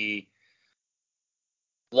the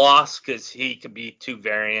loss because he could be too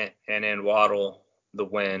variant, and then Waddle the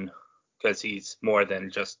win because he's more than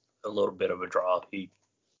just a little bit of a draw.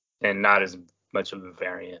 And not as much of a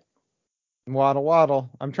variant. Waddle.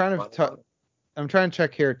 I'm trying to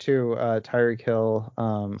check here too. Tyreek Hill.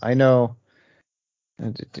 I know.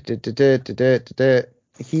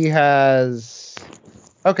 He has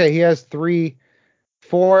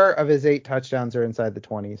 4 of his 8 touchdowns are inside the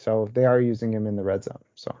 20, so they are using him in the red zone.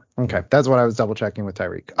 So okay, that's what I was double checking with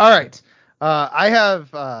Tyreek. All right, I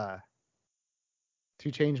have to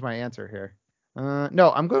change my answer here.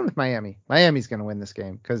 No, I'm going with Miami. Miami's going to win this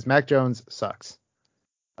game because Mac Jones sucks.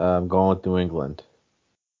 I'm going with New England.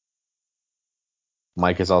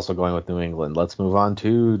 Mike is also going with New England. Let's move on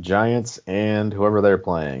to Giants and whoever they're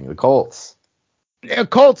playing. The Colts. Yeah,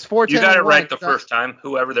 Colts 4-10. You got it right the first time.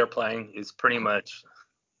 Whoever they're playing is pretty much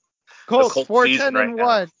Colts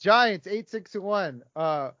 4-10-1. Giants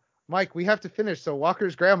 8-6-1. Mike, we have to finish so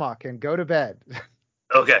Walker's grandma can go to bed.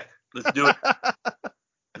 Okay, let's do it.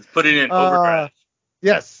 Let's put it in overdrive.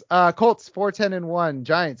 Yes. Colts 4-10-1.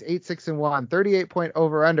 Giants 8-6-1. 38-point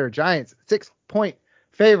over under. Giants 6-point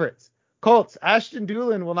favorites. Colts. Ashton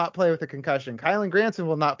Doolin will not play with a concussion. Kylan Granson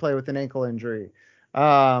will not play with an ankle injury.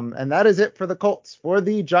 And that is it for the Colts. For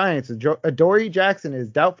the Giants, Adoree Jackson is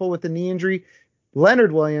doubtful with a knee injury.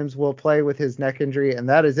 Leonard Williams will play with his neck injury, and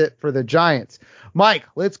that is it for the Giants. Mike,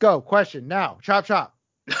 let's go. Question now. Chop.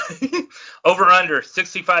 Over under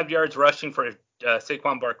 65 yards rushing for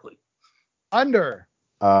Saquon Barkley. Under.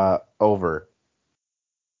 Over.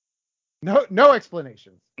 No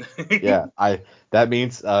explanations. Yeah, that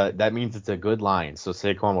means it's a good line. So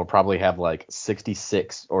Saquon will probably have like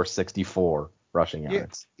 66 or 64 rushing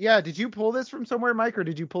yards. Yeah. Did you pull this from somewhere, Mike, or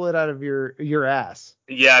did you pull it out of your ass?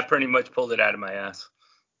 Yeah, I pretty much pulled it out of my ass.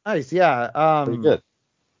 Nice. Yeah. Pretty good.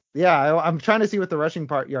 Yeah, I'm trying to see what the rushing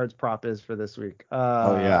yards prop is for this week.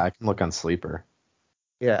 I can look on Sleeper.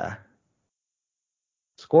 Yeah.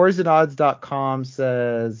 Scoresandodds.com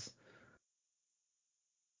says.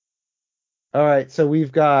 All right, so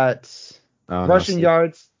we've got rushing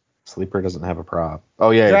yards. Sleeper doesn't have a prop.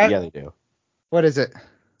 Oh yeah, they do. What is it?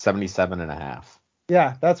 77.5.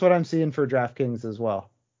 Yeah, that's what I'm seeing for DraftKings as well.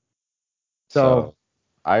 So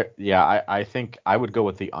I think I would go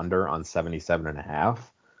with the under on 77.5,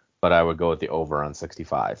 but I would go with the over on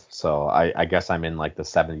 65. So I guess I'm in like the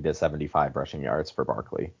 70 to 75 rushing yards for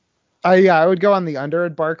Barkley. I would go on the under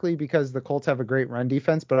at Barkley because the Colts have a great run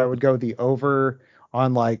defense, but I would go the over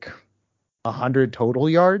on like 100 total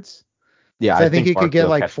yards. Yeah, I think he could get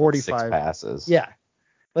like 45 6 passes. Yeah,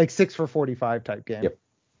 like 6 for 45 type game.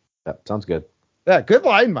 Yep, sounds good. Yeah, good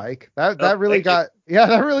line, Mike. That really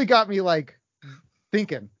got me like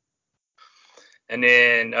thinking. And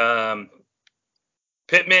then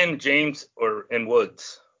Pittman, James, and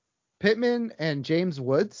Woods. Pittman and James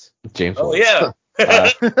Woods. James Woods. Yeah.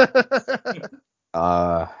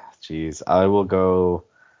 Geez, I will go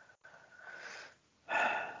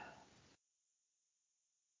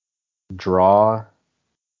draw.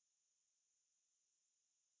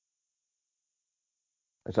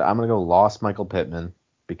 I'm going to go lost Michael Pittman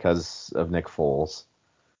because of Nick Foles.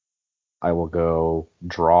 I will go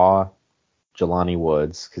draw Jelani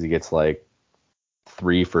Woods because he gets like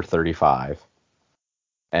 3 for 35.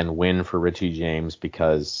 And win for Richie James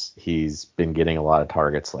because he's been getting a lot of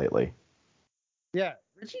targets lately. Yeah,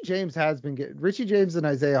 Richie James and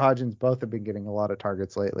Isaiah Hodgins both have been getting a lot of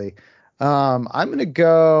targets lately. I'm going to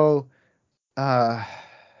go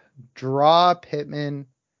draw Pittman,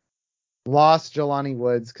 lost Jelani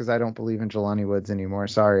Woods because I don't believe in Jelani Woods anymore.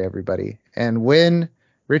 Sorry, everybody. And win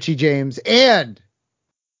Richie James and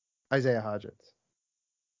Isaiah Hodgins.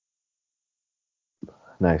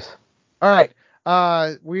 Nice. All right.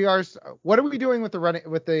 What are we doing with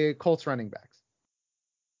the Colts running backs?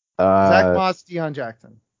 Zach Moss, Deion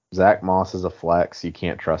Jackson. Zach Moss is a flex. You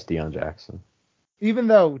can't trust Deion Jackson. Even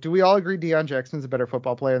though, do we all agree Deion Jackson's a better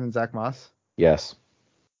football player than Zach Moss? Yes.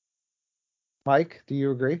 Mike, do you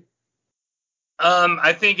agree?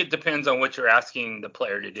 I think it depends on what you're asking the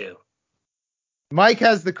player to do. Mike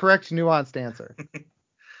has the correct nuanced answer.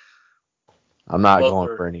 I'm not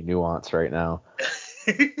going for any nuance right now.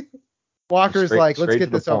 Walker's let's get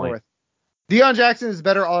this over with. Deion Jackson is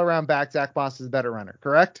better all-around back. Zach Moss is a better runner,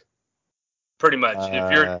 correct? Pretty much.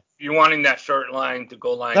 If you're wanting that short line to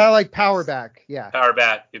goal line. Not like power back, yeah. Power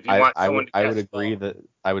back. If you want someone to catch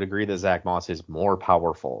I would agree that Zach Moss is more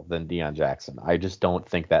powerful than Deion Jackson. I just don't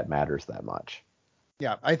think that matters that much.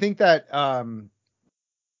 Yeah, I think that Deion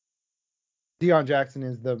Jackson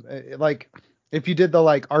is if you did the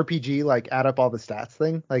RPG add up all the stats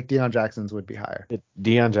thing, Deion Jackson's would be higher.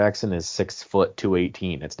 Deion Jackson is 6 foot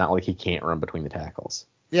 218. It's not like he can't run between the tackles.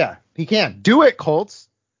 Yeah, he can. Do it, Colts.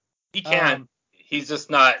 He can. He's just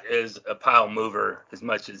not as a pile mover as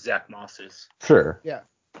much as Zach Moss is. Sure. Yeah.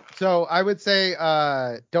 So I would say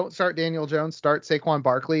don't start Daniel Jones. Start Saquon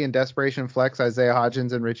Barkley in desperation flex Isaiah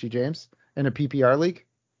Hodgins and Richie James in a PPR league.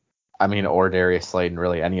 I mean, or Darius Slayton,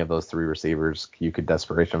 really any of those three receivers, you could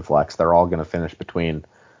desperation flex. They're all going to finish between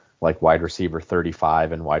wide receiver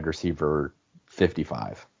 35 and wide receiver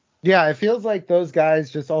 55. Yeah, it feels like those guys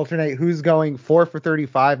just alternate who's going 4 for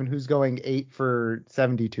 35 and who's going 8 for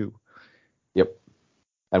 72. Yep.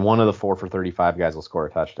 And one of the 4 for 35 guys will score a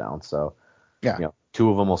touchdown. So, yeah, 2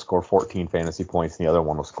 of them will score 14 fantasy points and the other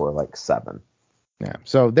one will score 7. Yeah,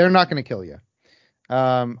 so they're not going to kill you.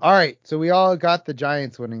 All right, so we all got the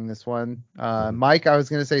Giants winning this one. Mike, I was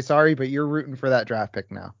going to say sorry, but you're rooting for that draft pick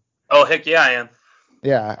now. Oh, heck yeah, I am.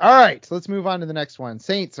 Yeah. All right, so let's move on to the next one.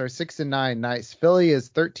 Saints are 6-9. Nice. Philly is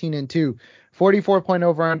 13-2. 44-point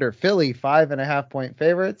over under. Philly 5.5-point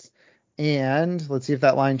favorites. And let's see if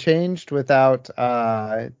that line changed without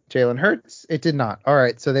Jalen Hurts. It did not. All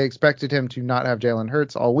right, so they expected him to not have Jalen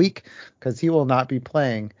Hurts all week because he will not be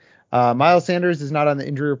playing. Miles Sanders is not on the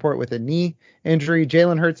injury report with a knee injury.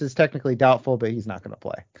 Jalen Hurts is technically doubtful, but he's not going to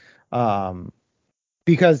play.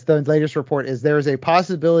 Because the latest report is there is a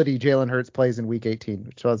possibility Jalen Hurts plays in Week 18,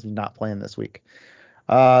 which was not playing this week.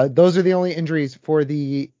 Those are the only injuries for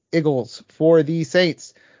the Eagles. For the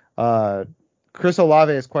Saints, Chris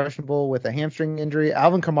Olave is questionable with a hamstring injury.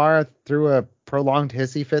 Alvin Kamara threw a prolonged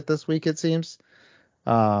hissy fit this week, it seems.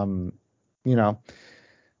 But he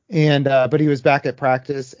was back at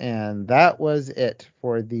practice, and that was it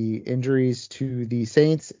for the injuries to the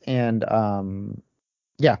Saints. And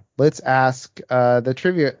let's ask the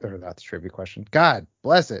trivia, or not the trivia question. God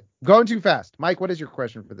bless it. Going too fast. Mike, what is your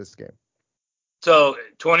question for this game? So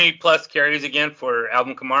 20 plus carries again for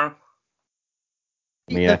Alvin Kamara.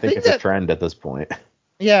 I think it's a trend at this point.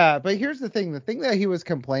 Yeah, but here's the thing. The thing that he was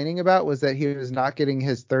complaining about was that he was not getting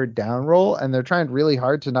his third down roll, and they're trying really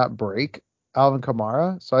hard to not break Alvin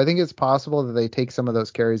Kamara. So I think it's possible that they take some of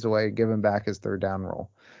those carries away and give him back his third down roll.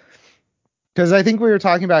 Because I think we were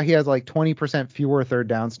talking about he has like 20% fewer third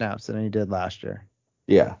down snaps than he did last year.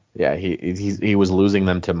 Yeah. He was losing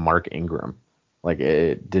them to Mark Ingram. Like,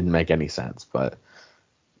 it didn't make any sense. But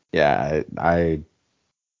yeah,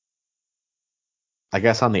 I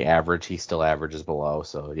guess on the average he still averages below.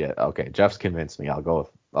 So yeah, okay. Jeff's convinced me. I'll go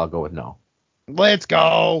with no. Let's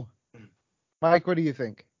go. Mike, what do you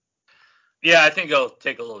think? Yeah, I think he'll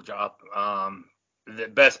take a little drop. The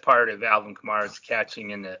best part of Alvin Kamara is catching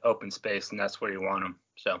in the open space, and that's where you want him.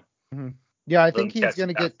 So yeah, I think he's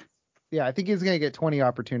gonna get. Yeah, I think he's gonna get 20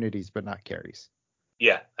 opportunities, but not carries.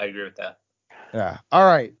 Yeah, I agree with that. Yeah. All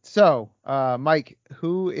right. So, Mike,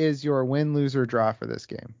 who is your win, lose, or draw for this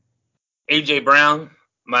game? AJ Brown,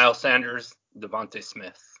 Miles Sanders, Devontae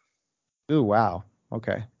Smith. Ooh, wow.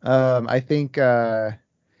 Okay. I think AJ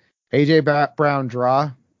Brown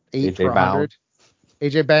draw 8 for 100.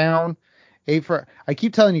 AJ Brown 8 for. I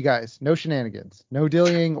keep telling you guys, no shenanigans, no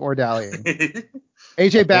dillying or dallying.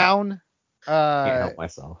 AJ Brown. Can't help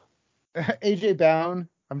myself. AJ Brown.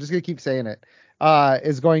 I'm just gonna keep saying it.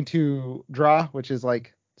 Is going to draw, which is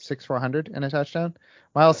like 6 for 100 and a touchdown.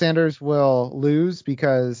 Miles Sanders will lose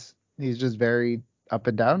because he's just very up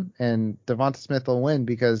and down, and Devonta Smith will win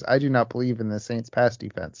because I do not believe in the Saints pass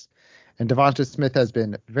defense. And Devonta Smith has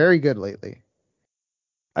been very good lately.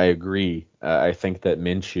 I agree. I think that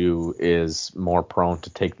Minshew is more prone to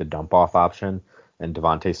take the dump off option, and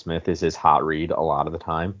Devonta Smith is his hot read a lot of the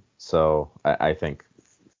time. So I think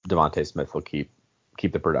Devonta Smith will keep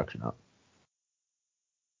the production up.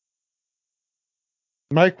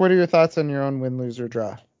 Mike, what are your thoughts on your own win, lose, or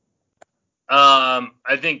draw?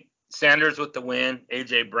 I think Sanders with the win,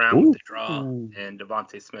 AJ Brown with the draw, and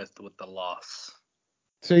Devontae Smith with the loss.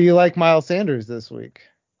 So you like Miles Sanders this week?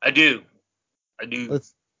 I do. All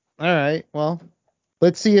right. Well,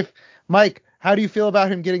 let's see if Mike, how do you feel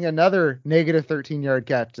about him getting another negative 13-yard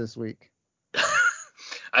catch this week?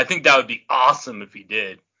 I think that would be awesome if he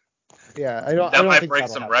did. Yeah, I don't might think break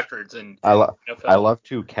some records. And I love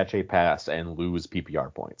to catch a pass and lose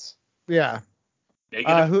PPR points. Yeah.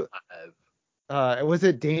 Negative 5. Was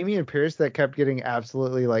it Dameon Pierce that kept getting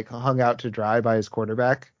absolutely like hung out to dry by his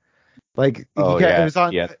quarterback? Like, it was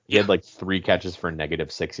on. He had like 3 catches for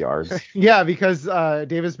negative 6 yards. Yeah, because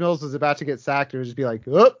Davis Mills was about to get sacked. It would just be like,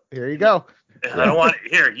 oh, here you go. I don't want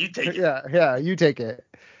it. Here, you take it. Yeah, you take it.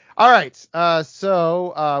 All right.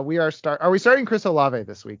 So are we starting Chris Olave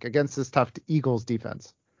this week against this tough Eagles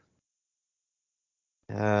defense?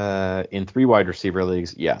 In 3 wide receiver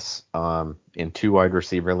leagues, yes. In 2 wide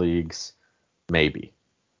receiver leagues, maybe.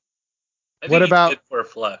 What about for a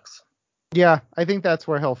flex? Yeah, I think that's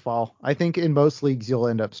where he'll fall. I think in most leagues you'll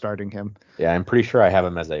end up starting him. Yeah, I'm pretty sure I have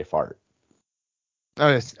him as a fart.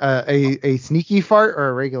 Oh, a sneaky fart or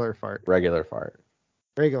a regular fart? Regular fart.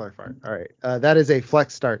 Regular fart. All right. That is a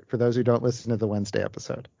flex start for those who don't listen to the Wednesday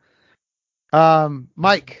episode.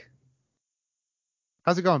 Mike,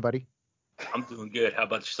 how's it going, buddy? I'm doing good. How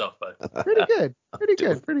about yourself, bud? Pretty good.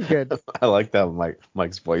 I like that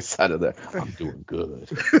Mike's voice sounded there. I'm doing good.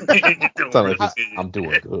 I'm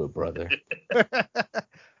doing good, brother.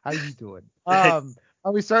 How you doing? Are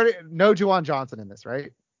we starting? No Juwan Johnson in this,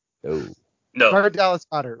 right? No. Start Dallas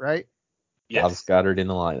Goedert, right? Yes. Dallas Goedert in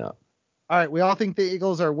the lineup. All right. We all think the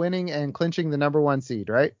Eagles are winning and clinching the number 1 seed,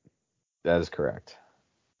 right? That is correct.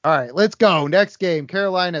 All right. Let's go. Next game.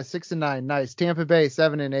 Carolina 6-9. Nice. Tampa Bay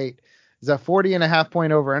 7-8. Is a 40.5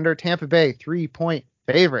 point over under. Tampa Bay 3-point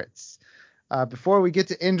favorites. Before we get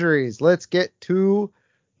to injuries, let's get to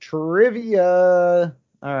trivia.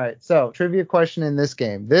 All right. So, trivia question in this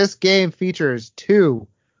game. This game features 2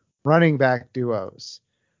 running back duos.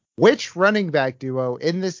 Which running back duo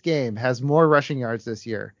in this game has more rushing yards this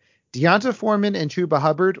year? Deonta Foreman and Chuba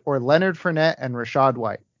Hubbard, or Leonard Fournette and Rashad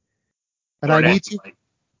White? And I need to.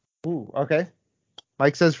 Ooh, okay.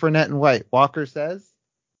 Mike says Fournette and White. Walker says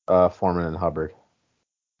Foreman and Hubbard.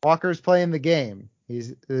 Walker's playing the game.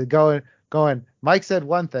 He's going. Mike said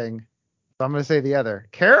one thing, so I'm going to say the other.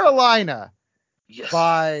 Carolina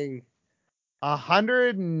by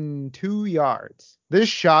 102 yards. This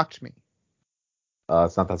shocked me.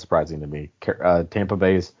 It's not that surprising to me. Tampa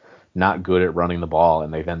Bay's not good at running the ball,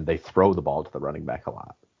 and they throw the ball to the running back a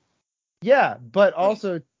lot. Yeah, but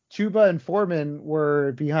also Chuba and Foreman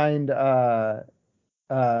were behind Christian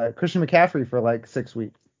McCaffrey for like 6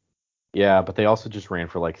 weeks. Yeah, but they also just ran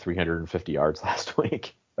for like 350 yards last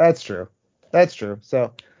week. That's true.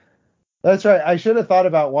 So that's right. I should have thought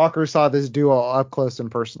about Walker saw this duo up close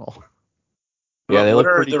and personal. Yeah, they look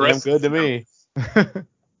pretty damn good to me.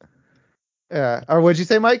 Yeah. Or what'd you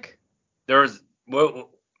say, Mike? There was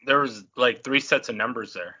like 3 sets of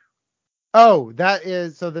numbers there. Oh, that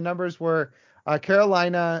is so the numbers were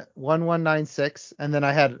Carolina 1196, and then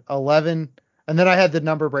I had 11, and then I had the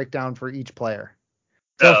number breakdown for each player.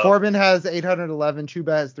 So Foreman has 811,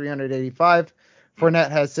 Chuba has 385,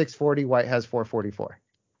 Fournette has 640, White has 444.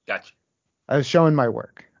 Gotcha. I was showing my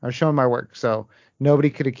work. So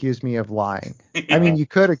nobody could accuse me of lying. I mean, you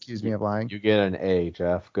could accuse me of lying. You get an A,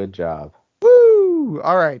 Jeff. Good job. Woo!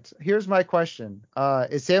 All right. Here's my question.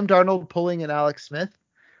 Is Sam Darnold pulling an Alex Smith?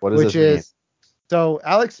 What does this mean? So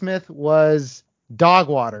Alex Smith was dog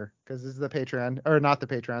water, because this is the Patreon, or not the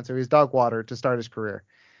Patreon, so he's dog water to start his career.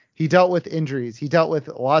 He dealt with injuries. He dealt with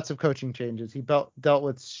lots of coaching changes. He dealt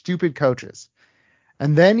with stupid coaches.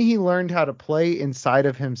 And then he learned how to play inside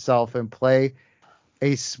of himself and play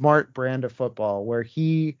a smart brand of football where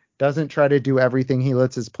he doesn't try to do everything. He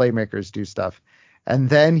lets his playmakers do stuff. And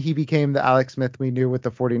then he became the Alex Smith we knew with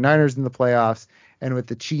the 49ers in the playoffs and with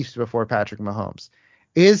the Chiefs before Patrick Mahomes.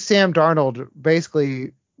 Is Sam Darnold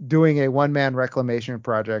basically doing a one-man reclamation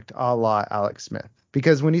project a la Alex Smith?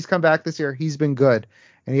 Because when he's come back this year, he's been good,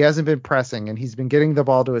 and he hasn't been pressing, and he's been getting the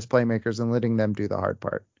ball to his playmakers and letting them do the hard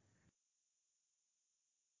part.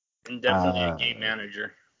 And definitely a game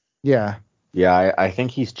manager. Yeah. Yeah, I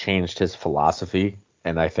think he's changed his philosophy,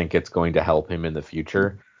 and I think it's going to help him in the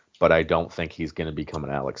future, but I don't think he's going to become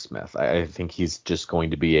an Alex Smith. I think he's just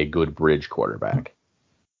going to be a good bridge quarterback.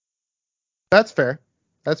 That's fair.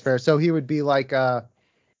 So he would be like I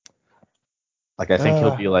think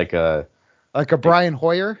he'll be like a Brian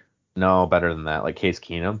Hoyer. No, better than that. Like Case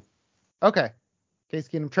Keenum. Okay. Case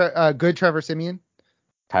Keenum. Good Trevor Siemian.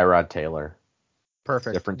 Tyrod Taylor.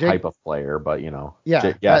 Perfect. Different type of player, but Yeah.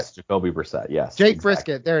 Jacoby Brissett. Yes. Jake exactly.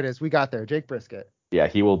 Brisket. There it is. We got there. Jake Brisket. Yeah,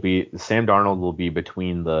 Sam Darnold will be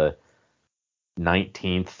between the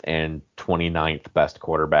 19th and 29th best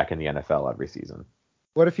quarterback in the NFL every season.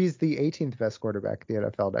 What if he's the 18th best quarterback in the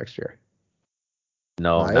NFL next year?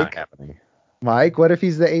 No, not happening. Mike, what if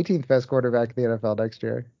he's the 18th best quarterback in the NFL next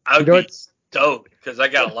year? I would be stoked because I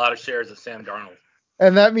got a lot of shares of Sam Darnold.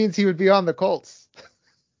 And that means he would be on the Colts.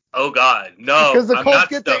 Oh, God. No. Because the Colts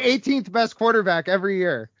get the 18th best quarterback every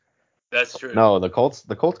year. That's true. No, the Colts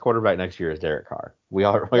quarterback next year is Derek Carr. We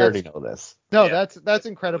already know this. No, yeah. That's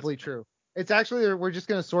incredibly true. It's actually, we're just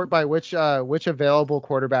going to sort by which available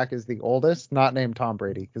quarterback is the oldest, not named Tom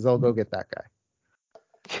Brady, because they'll go get that guy.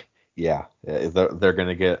 Yeah, they're going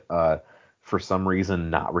to get, for some reason,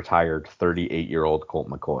 not retired 38-year-old Colt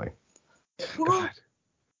McCoy. God.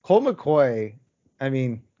 Colt McCoy, I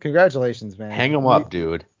mean, congratulations, man. Hang him up,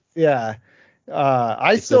 dude. Yeah.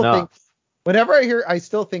 I still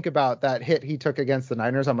think about that hit he took against the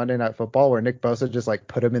Niners on Monday Night Football where Nick Bosa just like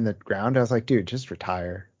put him in the ground. I was like, dude, just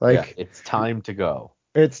retire. Like, yeah, it's time to go.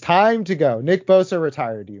 It's time to go. Nick Bosa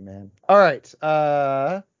retired you, man. All right.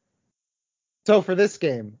 So for this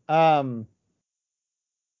game, are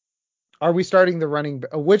we starting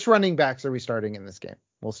which running backs are we starting in this game?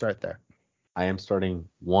 We'll start there. I am starting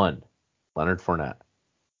one, Leonard Fournette.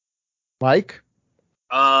 Mike?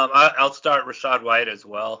 I'll start Rashad White as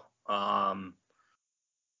well. And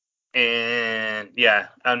yeah,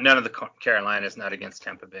 none of the Carolinas, not against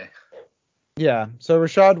Tampa Bay. Yeah. So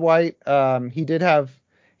Rashad White,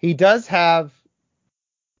 he does have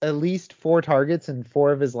at least 4 targets in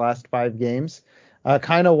 4 of his last 5 games.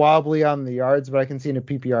 Kind of wobbly on the yards, but I can see in a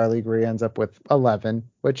PPR league where he ends up with 11,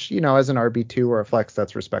 which, as an RB2 or a flex,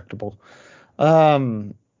 that's respectable. Are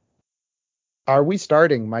we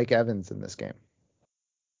starting Mike Evans in this game?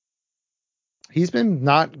 He's been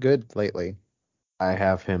not good lately. I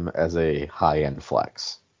have him as a high-end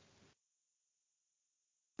flex.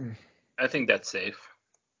 I think that's safe.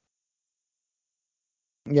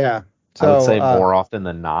 Yeah. I would So say more often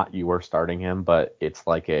than not you are starting him, but it's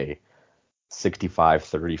like a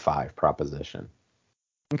 65-35 proposition.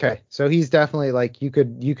 okay. So he's definitely like you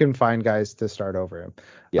can find guys to start over him.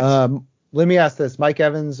 Yes. Let me ask this: Mike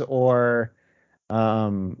Evans or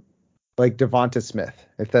like Devonta Smith,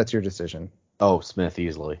 if that's your decision. Oh, Smith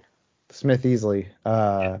easily. Smith easily.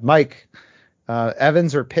 Mike,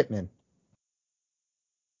 Evans or Pittman?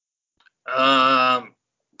 I'll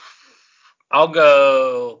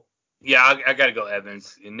go. Yeah, I gotta go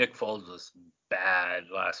Evans. Nick Foles was bad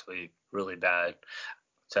last week, really bad.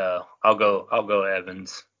 So I'll go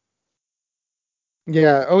Evans.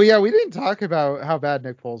 Yeah. Oh yeah, we didn't talk about how bad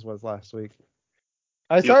Nick Foles was last week.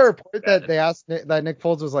 I saw a report that they asked that Nick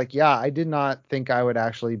Foles was like, yeah, I did not think I would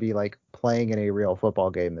actually be like playing in a real football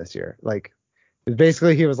game this year. Like,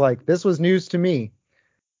 basically he was like, this was news to me.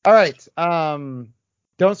 All right.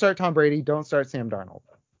 Don't start Tom Brady. Don't start Sam Darnold.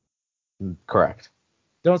 Correct.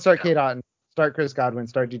 Don't start Kate Otten. Start Chris Godwin.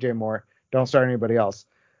 Start DJ Moore. Don't start anybody else.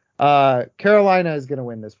 Carolina is going to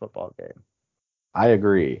win this football game. I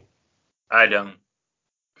agree. I don't.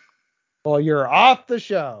 Well, you're off the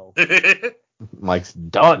show. Mike's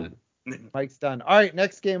done. Mike's done. All right,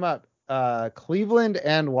 next game up. Cleveland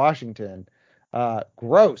and Washington.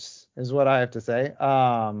 Gross is what I have to say.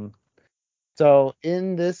 So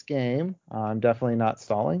in this game, I'm definitely not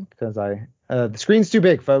stalling because the screen's too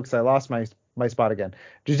big, folks. I lost my spot again.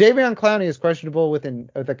 Jadeveon Clowney is questionable with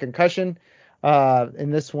a concussion.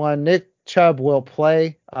 In this one, Nick Chubb will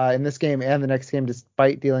play in this game and the next game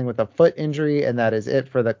despite dealing with a foot injury, and that is it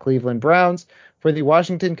for the Cleveland Browns. For the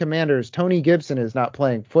Washington Commanders, Tony Gibson is not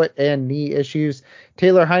playing, foot and knee issues.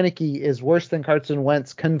 Taylor Heineke is worse than Carson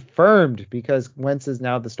Wentz, confirmed, because Wentz is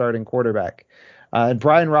now the starting quarterback. And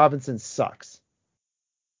Brian Robinson sucks.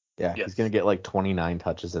 Yeah, Yes. He's going to get like 29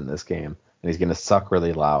 touches in this game, and he's going to suck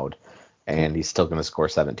really loud, and he's still going to score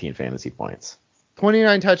 17 fantasy points.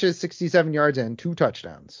 29 touches, 67 yards, and 2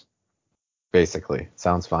 touchdowns. Basically.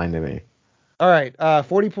 Sounds fine to me. All right,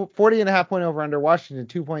 40 and a half point over under Washington,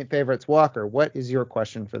 2-point favorites. Walker, what is your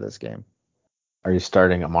question for this game? Are you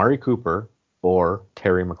starting Amari Cooper or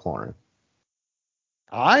Terry McLaurin?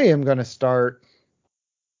 I am going to start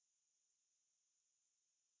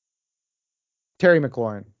Terry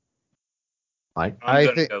McLaurin. Mike? I'm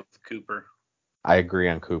going to go with Cooper. I agree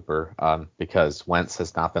on Cooper because Wentz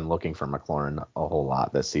has not been looking for McLaurin a whole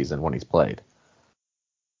lot this season when he's played.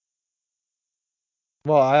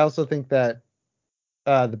 Well, I also think that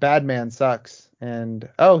the bad man sucks. And,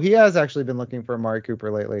 he has actually been looking for Amari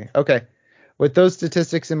Cooper lately. Okay. With those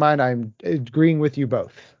statistics in mind, I'm agreeing with you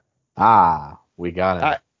both. We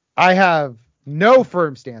got it. I have no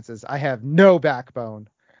firm stances. I have no backbone.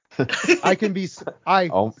 I can be.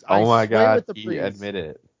 Oh my God! He admitted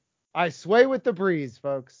it. I sway with the breeze,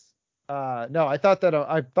 folks. No, I thought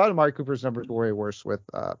Amari Cooper's numbers were way worse with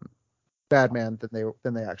bad man than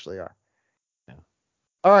they actually are. Yeah.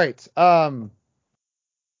 All right.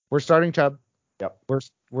 We're starting Chubb. Yep.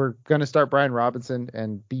 We're gonna start Brian Robinson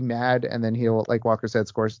and be mad, and then he'll, like Walker said,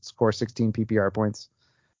 score 16 PPR points.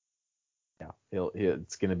 Yeah.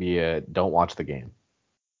 It's gonna be a don't watch the game.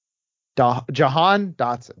 Jahan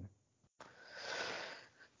Dotson.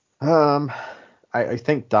 I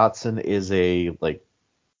think Dotson is a like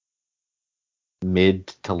mid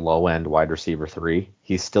to low end wide receiver 3.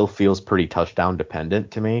 He still feels pretty touchdown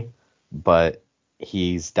dependent to me, but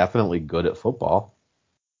he's definitely good at football.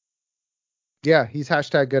 Yeah, he's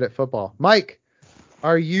 #good at football. Mike,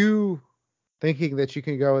 are you thinking that you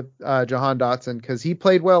can go with Jahan Dotson because he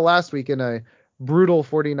played well last week in a brutal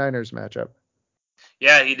 49ers matchup?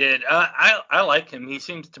 Yeah, he did. I like him. He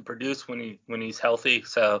seems to produce when he's healthy.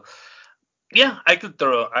 So yeah, I could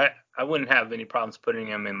throw. I wouldn't have any problems putting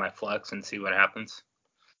him in my flex and see what happens.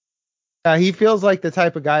 He feels like the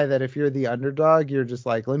type of guy that if you're the underdog, you're just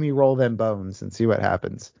like, let me roll them bones and see what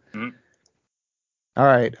happens. Mm-hmm. All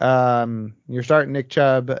right. You're starting Nick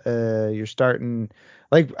Chubb. You're starting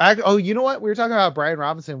you know what? We were talking about Brian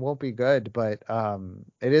Robinson won't be good, but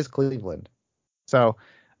it is Cleveland. So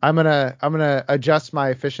I'm gonna adjust my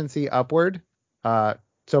efficiency upward.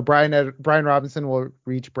 So Brian Robinson will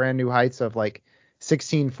reach brand new heights of like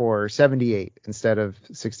 16 for 78 instead of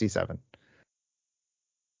 67.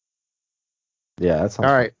 Yeah, that sounds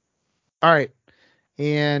all right. fun. All right.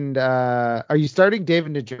 And are you starting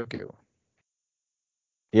David Njoku?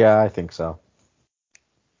 Yeah, I think so.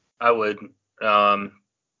 I would. I'm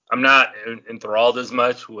not enthralled as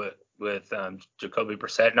much with Jacoby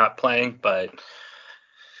Brissett not playing, but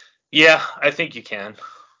yeah, I think you can.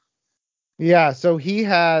 Yeah, so he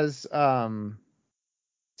has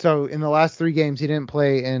So in the last 3 games, he didn't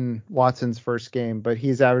play in Watson's first game, but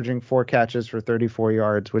he's averaging 4 catches for 34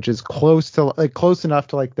 yards, which is close enough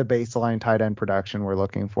to like the baseline tight end production we're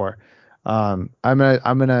looking for. I'm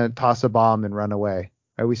gonna toss a bomb and run away.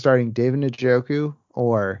 Are we starting David Njoku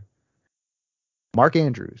or Mark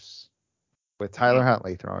Andrews with Tyler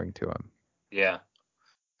Huntley throwing to him? Yeah.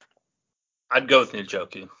 I'd go with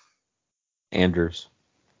Njoku. Andrews.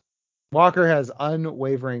 Walker has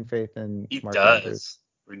unwavering faith in He Mark does, Andrews.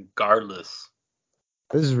 regardless.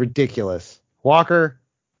 This is ridiculous. Walker.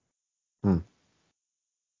 This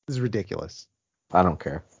is ridiculous. I don't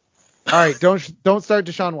care. All right, don't start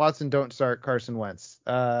Deshaun Watson. Don't start Carson Wentz.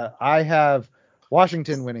 I have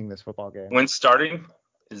Washington winning this football game. Wentz starting?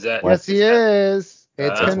 Is that? Yes, he is.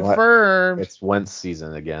 It's confirmed. It's Wentz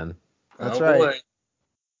season again. That's right. Boy.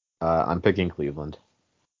 I'm picking Cleveland.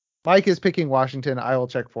 Mike is picking Washington. I will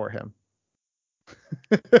check for him.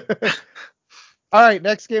 All right,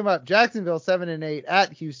 next game up. Jacksonville 7-8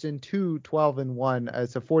 at Houston 2-12-1.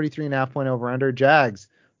 It's a 43.5 point over under. Jags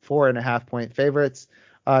 4.5 point favorites.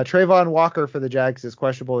 Trayvon Walker for the Jags is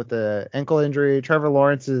questionable with the ankle injury. Trevor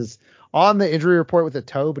Lawrence is on the injury report with a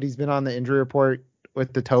toe, but he's been on the injury report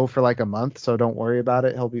with the toe for like a month, so don't worry about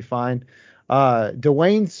it. He'll be fine.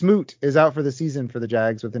 Dwayne Smoot is out for the season for the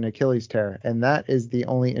Jags with an Achilles tear, and that is the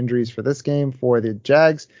only injuries for this game for the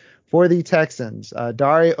Jags. For the Texans,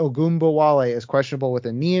 Dare Ogunbowale is questionable with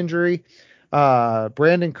a knee injury.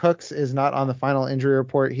 Brandon Cooks is not on the final injury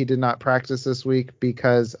report. He did not practice this week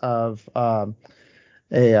because of a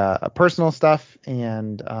personal stuff,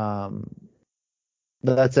 and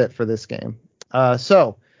that's it for this game.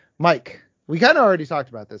 So, Mike, we kind of already talked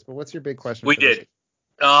about this, but what's your big question? We did.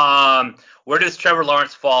 Where does Trevor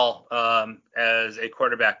Lawrence fall as a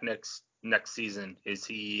quarterback next season? Is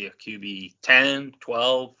he a QB 10,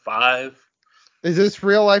 12, 5? Is this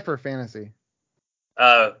real life or fantasy?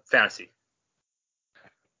 Fantasy.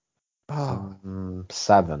 Oh.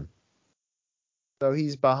 7. So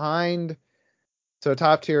he's behind. So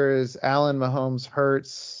top tier is Allen, Mahomes,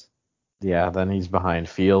 Hurts. Yeah, then he's behind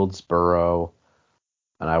Fields, Burrow,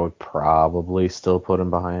 and I would probably still put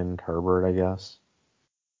him behind Herbert, I guess.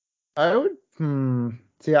 I would.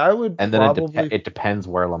 See, I would. And then it depends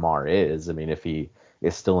where Lamar is. I mean, if he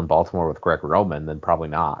is still in Baltimore with Greg Roman, then probably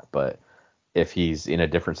not. But if he's in a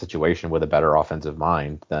different situation with a better offensive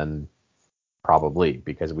mind, then probably,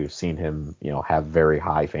 because we've seen him, have very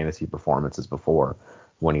high fantasy performances before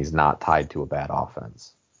when he's not tied to a bad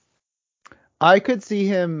offense. I could see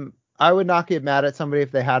him. I would not get mad at somebody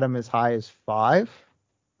if they had him as high as 5.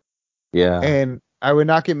 Yeah. And I would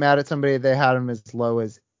not get mad at somebody if they had him as low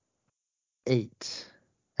as 8.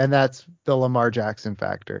 And that's the Lamar Jackson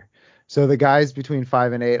factor. So the guys between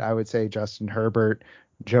 5 and 8, I would say Justin Herbert,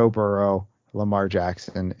 Joe Burrow, Lamar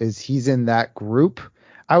Jackson. He's in that group.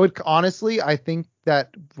 I think that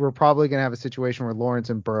we're probably going to have a situation where Lawrence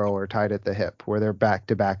and Burrow are tied at the hip, where they're back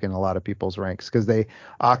to back in a lot of people's ranks, because they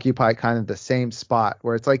occupy kind of the same spot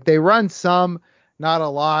where it's like they run some, not a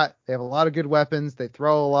lot. They have a lot of good weapons. They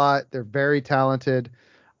throw a lot. They're very talented.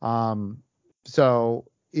 So,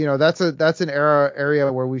 that's an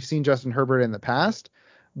area where we've seen Justin Herbert in the past,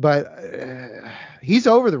 but he's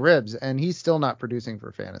over the ribs and he's still not producing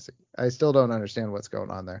for fantasy. I still don't understand what's going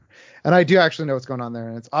on there. And I do actually know what's going on there.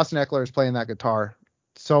 And it's Austin Eckler is playing that guitar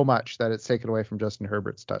so much that it's taken away from Justin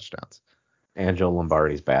Herbert's touchdowns. And Joe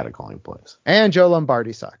Lombardi's bad at calling plays. And Joe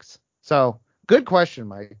Lombardi sucks. So good question,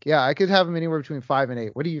 Mike. Yeah, I could have him anywhere between 5 and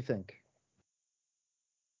 8. What do you think?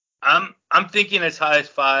 I'm thinking as high as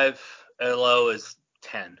 5, as low as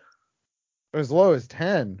 10. As low as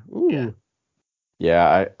 10. Ooh.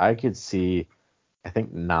 Yeah, I could see, I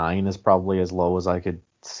think 9 is probably as low as I could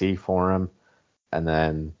see for him. And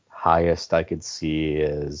then highest I could see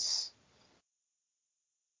is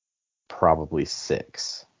probably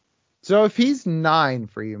 6. So if he's 9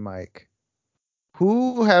 for you, Mike,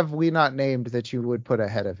 who have we not named that you would put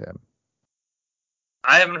ahead of him?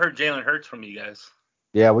 I haven't heard Jalen Hurts from you guys.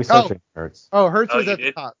 Yeah, we said Jalen Hurts. Oh, Hurts was at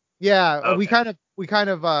the top. Yeah, okay. we kind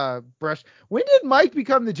of brushed. When did Mike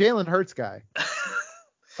become the Jalen Hurts guy?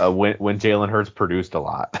 When Jalen Hurts produced a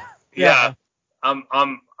lot. Yeah. I'm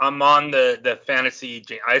on the fantasy.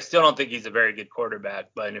 I still don't think he's a very good quarterback,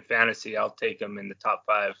 but in fantasy, I'll take him in the top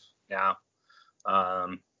 5 now.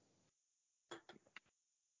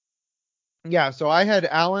 Yeah, so I had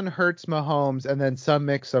Allen, Hurts, Mahomes, and then some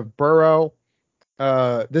mix of Burrow.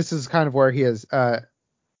 This is kind of where he is. Allen,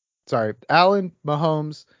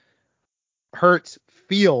 Mahomes, Hurts,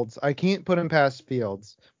 Fields. I can't put him past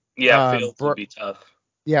Fields. Yeah, Fields would be tough.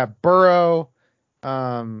 Yeah, Burrow,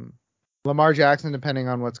 Lamar Jackson, depending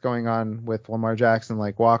on what's going on with Lamar Jackson,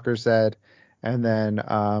 like Walker said, And then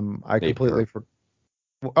I Big completely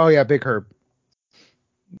oh yeah, Big Herb.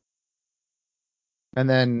 And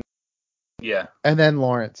then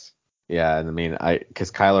Lawrence. Yeah, and I mean,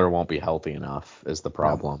 because Kyler won't be healthy enough is the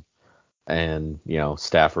problem. No. And,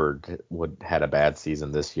 Stafford had a bad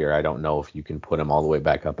season this year. I don't know if you can put him all the way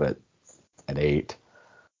back up at 8.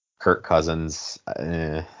 Kirk Cousins,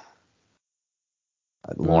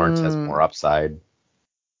 Lawrence has more upside.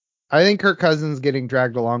 I think Kirk Cousins getting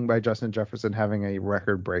dragged along by Justin Jefferson having a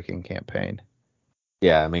record-breaking campaign.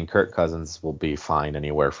 Yeah, I mean, Kirk Cousins will be fine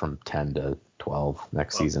anywhere from 10 to 12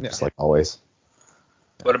 next season, just like always.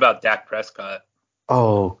 What about Dak Prescott?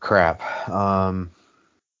 Oh, crap.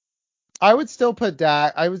 I would still put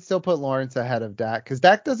Lawrence ahead of Dak because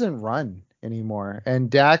Dak doesn't run anymore. And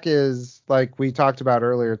Dak is, like we talked about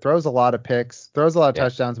earlier, throws a lot of picks, throws a lot of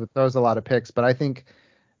touchdowns, but throws a lot of picks. But I think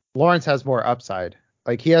Lawrence has more upside.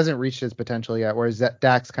 Like, he hasn't reached his potential yet, whereas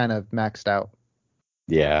Dak's kind of maxed out.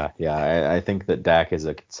 Yeah. I think that Dak is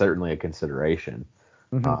certainly a consideration.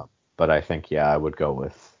 Mm-hmm. But I think, I would go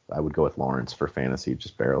with Lawrence for fantasy,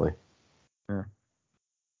 just barely. Yeah.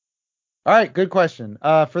 All right, good question.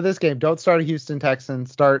 For this game, don't start a Houston Texan.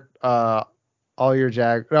 Start all your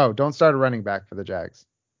Jags. No, don't start a running back for the Jags.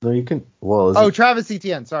 No, you can. Well, Travis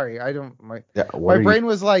Etienne. Sorry, I don't. My brain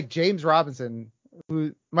was like James Robinson.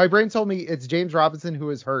 My brain told me it's James Robinson who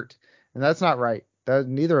is hurt, and that's not right.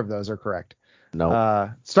 Neither of those are correct.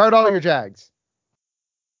 No. Start all your Jags.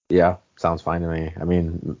 Yeah, sounds fine to me. I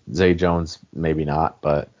mean, Zay Jones maybe not,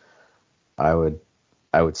 but I would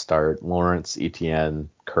start Lawrence, Etienne,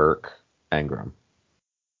 Kirk, Ingram.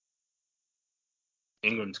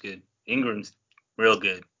 Ingram's good. Ingram's real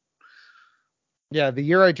good. Yeah, the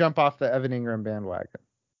year I jump off the Evan Ingram bandwagon.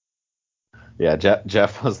 Yeah,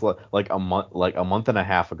 Jeff was like a month and a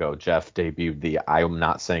half ago. Jeff debuted the "I am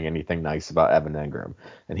not saying anything nice about Evan Ingram,"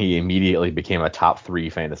 and he immediately became a top 3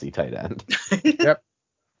 fantasy tight end. Yep.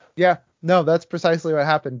 Yeah. No, that's precisely what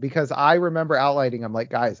happened because I remember outlining. I'm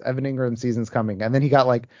like, guys, Evan Ingram season's coming, and then he got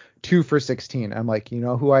like 2 for 16. I'm like, you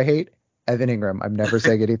know who I hate? Evan Ingram. I'm never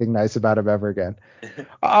saying anything nice about him ever again.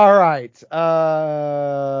 All right.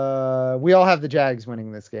 We all have the Jags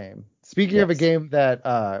winning this game. Speaking of a game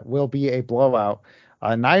that will be a blowout,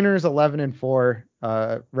 Niners 11-4.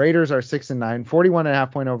 Raiders are 6-9.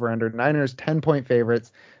 41.5 point over under. Niners 10-point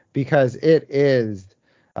favorites because it is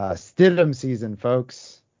Stidham season,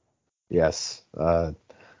 folks. Yes.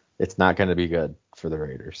 It's not going to be good for the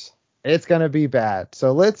Raiders. It's going to be bad.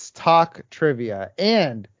 So let's talk trivia.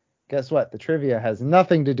 And guess what? The trivia has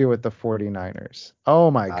nothing to do with the 49ers.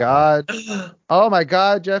 Oh, my God. Oh, my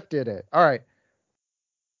God. Jeff did it. All right.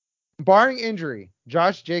 Barring injury,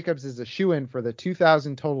 Josh Jacobs is a shoo-in for the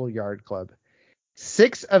 2,000 total yard club.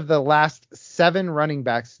 6 of the last 7 running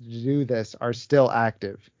backs to do this are still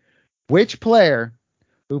active. Which player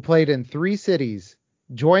who played in 3 cities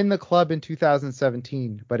joined the club in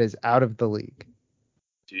 2017 but is out of the league?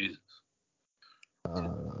 Jesus.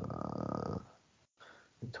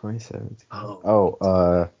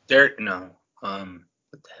 2017. Derek. No.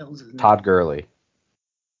 What the hell is his name? Todd Gurley.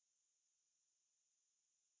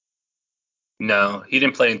 No, he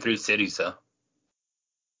didn't play in 3 cities though.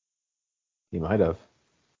 He might have.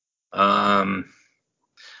 I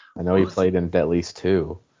know he played in at least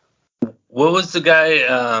 2. What was the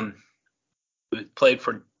guy who played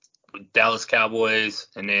for Dallas Cowboys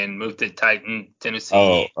and then moved to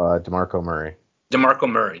Tennessee? DeMarco Murray. DeMarco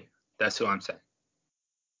Murray. That's who I'm saying.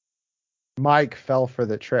 Mike fell for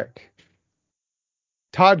the trick.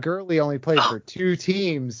 Todd Gurley only played for 2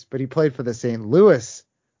 teams, but he played for the St. Louis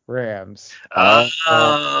Rams.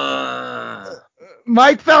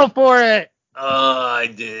 Mike fell for it.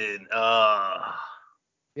 I did.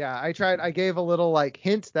 Yeah, I tried. I gave a little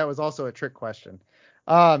hint that was also a trick question.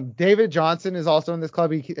 David Johnson is also in this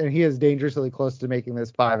club, and he is dangerously close to making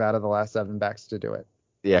this 5 out of the last 7 backs to do it.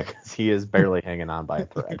 Yeah, because he is barely hanging on by a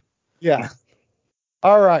thread. Yeah.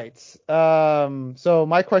 All right. So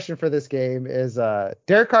my question for this game is,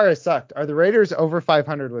 Derek Carr has sucked. Are the Raiders over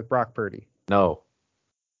 500 with Brock Purdy? No.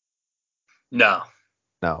 No.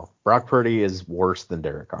 Brock Purdy is worse than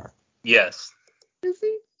Derek Carr. Yes. Is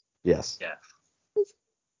he? Yes. Yeah.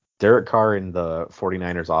 Derek Carr in the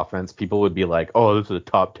 49ers offense, people would be like, oh, this is a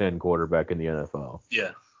top 10 quarterback in the NFL.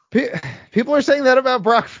 Yeah. People are saying that about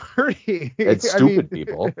Brock Purdy. It's stupid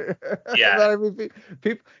people. Yeah.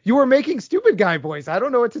 People, you were making stupid guy voice. I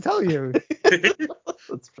don't know what to tell you.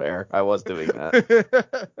 That's fair. I was doing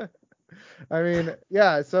that. I mean,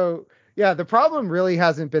 yeah. So, yeah, the problem really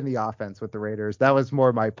hasn't been the offense with the Raiders. That was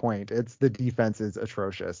more my point. It's the defense is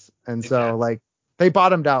atrocious. And so, they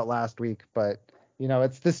bottomed out last week, but,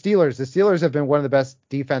 It's the Steelers. The Steelers have been one of the best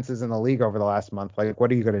defenses in the league over the last month. Like,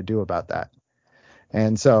 what are you going to do about that?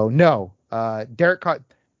 And so, no, Derek Carr,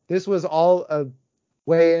 this was all a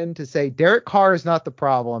way in to say Derek Carr is not the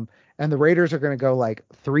problem. And the Raiders are going to go like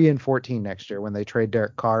 3-14 next year when they trade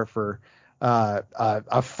Derek Carr for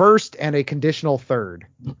a first and a conditional third.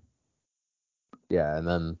 Yeah, and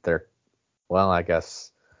then I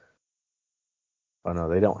guess. Oh no,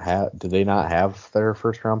 they don't have. Do they not have their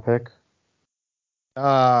first round pick?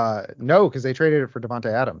 No, because they traded it for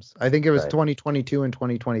Devontae Adams. I think it was Right. 2022 and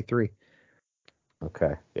 2023.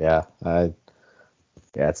 Okay, yeah,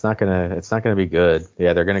 it's not gonna be good.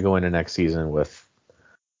 Yeah, they're gonna go into next season with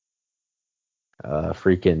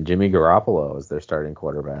freaking Jimmy Garoppolo as their starting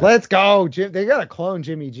quarterback. Let's go, Jim. They gotta clone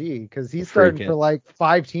Jimmy G because he's starting for like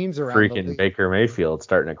 5 teams around the freaking league. Baker Mayfield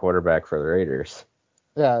starting at quarterback for the Raiders.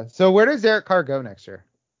 Yeah. So where does Derek Carr go next year?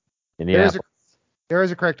 Indianapolis. There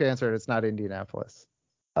is a correct answer. It's not Indianapolis.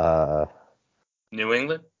 New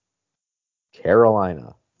England.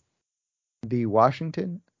 Carolina. The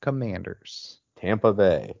Washington Commanders. Tampa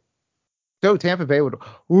Bay. So Tampa Bay would.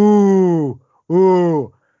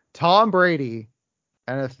 Tom Brady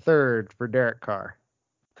and a third for Derek Carr.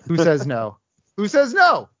 Who says no? Who says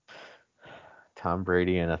no? Tom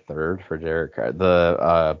Brady and a third for Derek Carr.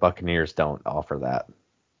 The Buccaneers don't offer that.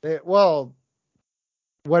 Well,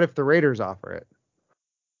 what if the Raiders offer it?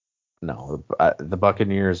 No, the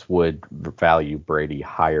Buccaneers would value Brady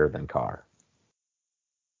higher than Carr.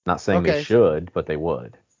 Not saying they should, but they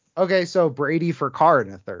would. Okay, so Brady for Carr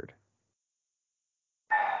and a third.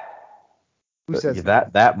 Who says no?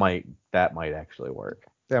 That might actually work.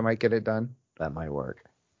 That might get it done. That might work.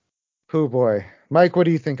 Oh boy, Mike, what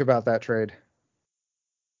do you think about that trade?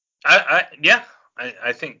 I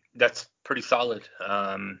think that's pretty solid.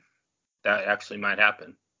 That actually might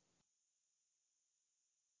happen.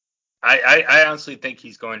 I honestly think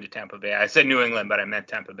he's going to Tampa Bay. I said New England, but I meant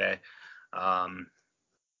Tampa Bay.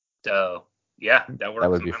 So yeah, that works.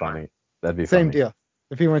 That would be funny. That'd be same funny. deal.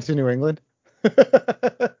 If he went to New England.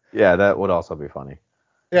 Yeah, that would also be funny.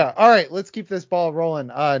 Yeah. All right, let's keep this ball rolling.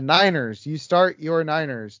 Niners, you start your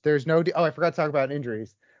Niners. There's no. I forgot to talk about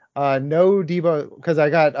injuries. No Deebo because I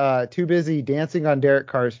got too busy dancing on Derek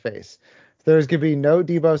Carr's face. There's going to be no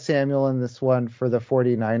Deebo Samuel in this one for the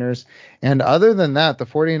 49ers. And other than that, the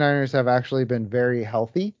 49ers have actually been very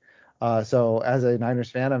healthy. So as a Niners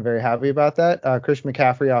fan, I'm very happy about that. Chris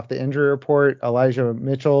McCaffrey off the injury report, Elijah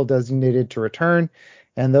Mitchell designated to return.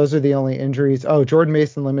 And those are the only injuries. Oh, Jordan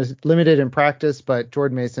Mason limited in practice, but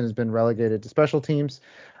Jordan Mason has been relegated to special teams.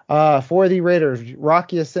 For the Raiders,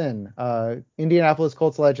 Rock Ya-Sin, Indianapolis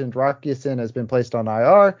Colts legend Rock Ya-Sin has been placed on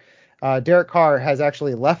IR. Derek Carr has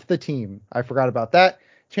actually left the team. I forgot about that.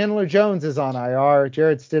 Chandler Jones is on IR.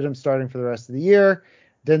 Jared Stidham starting for the rest of the year.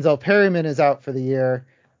 Denzel Perryman is out for the year.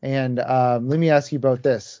 And let me ask you both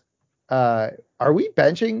this. Are we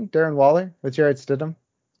benching Darren Waller with Jared Stidham?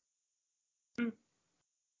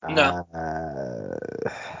 No.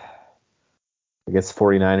 Against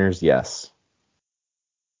 49ers, yes.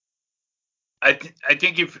 I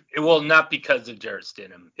think not because of Jared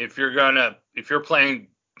Stidham. If you're playing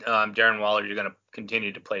Darren Waller, you're gonna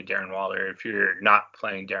continue to play Darren Waller. If you're not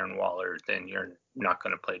playing Darren Waller, then you're not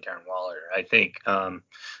gonna play Darren Waller. I think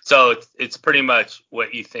so. It's pretty much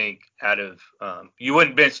what you think. You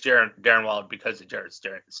wouldn't bench Darren Waller because of Jared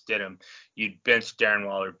Stidham. You'd bench Darren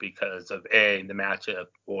Waller because of the matchup,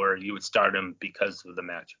 or you would start him because of the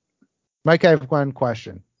matchup. Mike, I have one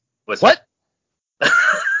question. What?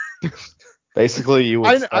 Basically, you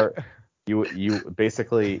would start. You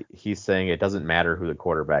basically, he's saying it doesn't matter who the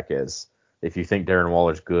quarterback is. If you think Darren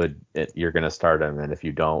Waller's good, you're going to start him, and if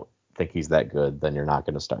you don't think he's that good, then you're not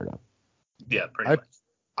going to start him. Yeah, pretty much.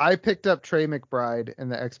 I picked up Trey McBride in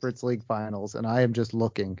the Experts League Finals, and I am just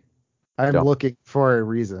looking. I'm looking for a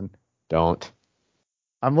reason.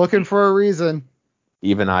 I'm looking for a reason.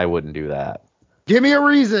 Even I wouldn't do that. Give me a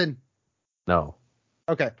reason. No.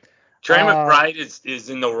 Okay. Trey McBride is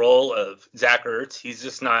in the role of Zach Ertz. He's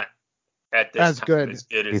just not at this time as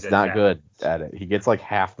good as he's not good at it. He gets like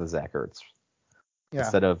half the Zach Ertz. Yeah.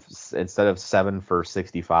 Instead of 7 for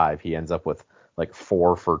 65, he ends up with like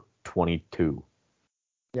 4 for 22.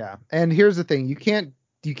 Yeah. And here's the thing. You can't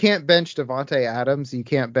bench Devontae Adams. You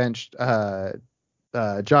can't bench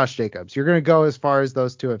Josh Jacobs. You're going to go as far as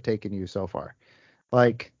those two have taken you so far.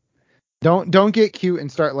 Like, don't get cute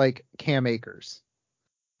and start like Cam Akers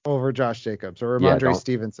over Josh Jacobs or Ramondre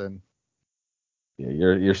Stevenson. Yeah,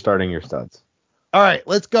 you're starting your studs. All right,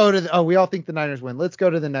 let's go to we all think the Niners win. Let's go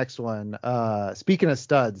to the next one. Speaking of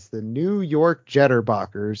studs, the New York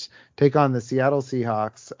Jetterbockers take on the Seattle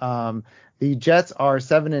Seahawks. The Jets are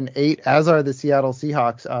 7-8, as are the Seattle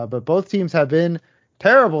Seahawks. But both teams have been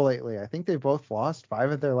terrible lately. I think they both lost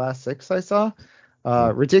 5 of their last 6. I saw.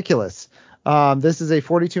 Ridiculous. This is a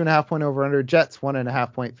 42.5 point over under. Jets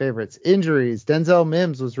 1.5 point favorites. Injuries. Denzel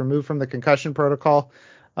Mims was removed from the concussion protocol.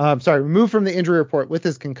 Removed from the injury report with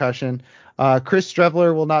his concussion. Chris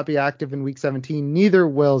Streveler will not be active in week 17. Neither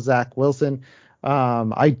will Zach Wilson.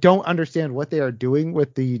 I don't understand what they are doing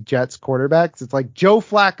with the Jets quarterbacks. It's like Joe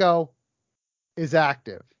Flacco is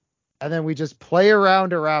active, and then we just play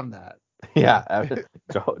around that. Yeah,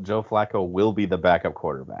 Joe Flacco will be the backup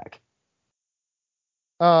quarterback.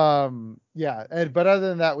 But other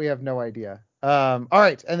than that, we have no idea. All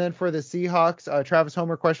right, and then for the Seahawks, Travis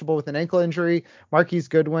Homer questionable with an ankle injury. Marquise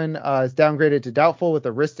Goodwin is downgraded to doubtful with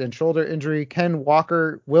a wrist and shoulder injury. Ken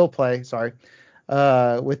Walker will play,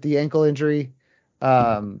 with the ankle injury.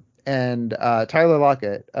 And Tyler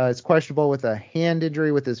Lockett is questionable with a hand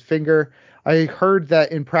injury with his finger. I heard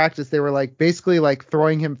that in practice they were basically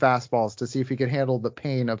throwing him fastballs to see if he could handle the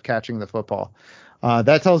pain of catching the football.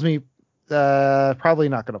 That tells me probably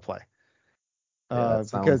not going to play. That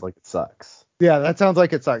sounds like it sucks. Yeah, that sounds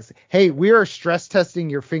like it sucks. Hey, we are stress testing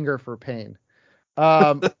your finger for pain.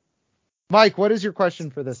 Mike, what is your question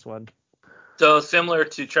for this one? So similar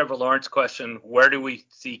to Trevor Lawrence's question, where do we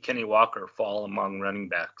see Kenny Walker fall among running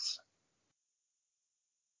backs?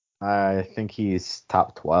 I think he's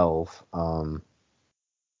top 12.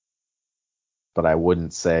 But I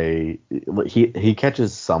wouldn't say he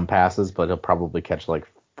catches some passes, but he'll probably catch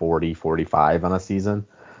 40, 45 on a season.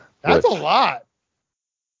 That's a lot.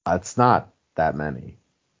 That's not that many.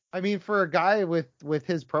 I mean, for a guy with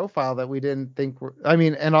his profile that we didn't think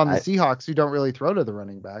and on the Seahawks who don't really throw to the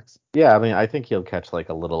running backs. Yeah, I think he'll catch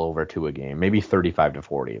a little over 2 a game, maybe 35 to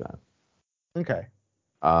 40 then. Okay.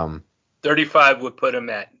 35 would put him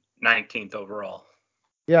at 19th overall.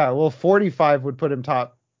 Yeah, well, 45 would put him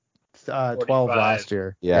top 12 last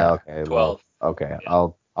year. Yeah, okay. 12. Well, okay, yeah.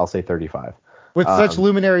 I'll say 35. With such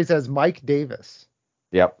luminaries as Mike Davis.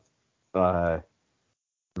 Yep.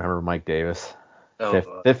 Remember Mike Davis?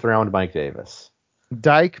 Oh, Fifth round Mike Davis.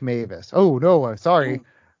 Dyke Mavis. Oh, no, sorry.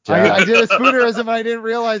 I did a spoonerism. I didn't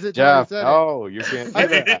realize it until I said it. You can't say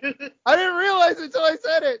that. I didn't realize it until I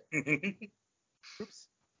said it. Oops.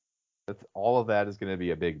 All of that is going to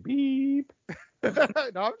be a big beep. No,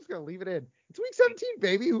 I'm just going to leave it in. It's week 17,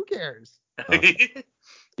 baby. Who cares?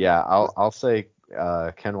 Yeah, I'll say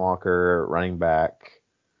Ken Walker, running back,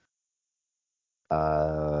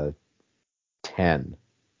 10.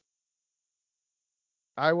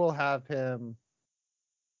 I will have him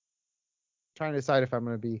trying to decide if I'm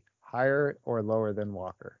going to be higher or lower than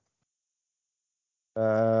Walker.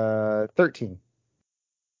 13.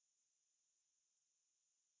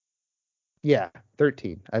 Yeah,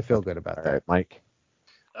 13. I feel good about that. All right, Mike.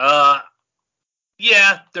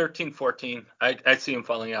 Yeah, 13, 14. I see him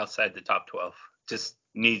falling outside the top 12. Just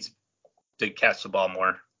needs to catch the ball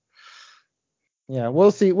more. Yeah,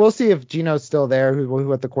 we'll see. We'll see if Geno's still there,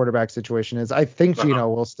 what the quarterback situation is. I think Geno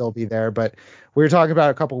will still be there, but we were talking about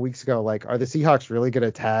a couple weeks ago, are the Seahawks really going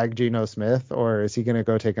to tag Geno Smith, or is he going to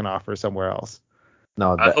go take an offer somewhere else?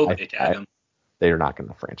 No, I hope they tag him. They're not going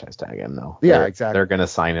to franchise tag him, no. Yeah, exactly. They're going to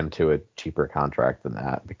sign him to a cheaper contract than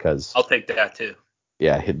that because I'll take that too.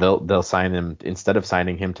 Yeah, they'll sign him instead of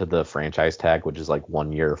signing him to the franchise tag, which is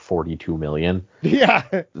 1 year, $42 million.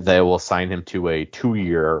 Yeah. They will sign him to a 2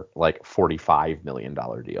 year, $45 million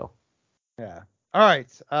deal. Yeah. All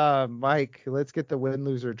right, Mike, let's get the win,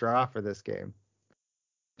 lose, or draw for this game.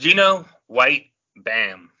 Geno, White,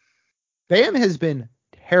 Bam. Bam has been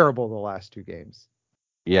terrible the last 2 games.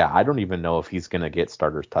 Yeah, I don't even know if he's gonna get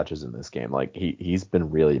starters touches in this game. He's been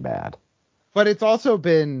really bad. But it's also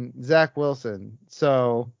been Zach Wilson,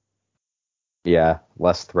 so yeah,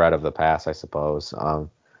 less threat of the pass, I suppose.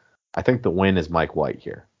 I think the win is Mike White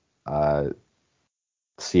here.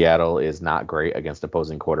 Seattle is not great against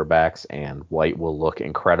opposing quarterbacks, and White will look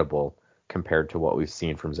incredible compared to what we've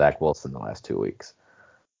seen from Zach Wilson the last 2 weeks.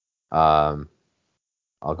 I'll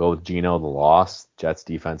go with Geno, the loss. Jets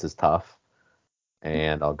defense is tough.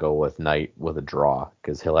 And I'll go with Knight with a draw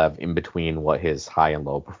because he'll have in between what his high and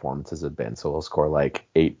low performances have been. So he'll score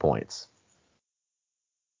 8 points.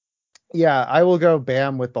 Yeah, I will go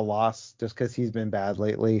Bam with the loss just because he's been bad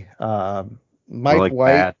lately. Mike White.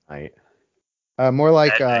 Bad Knight. More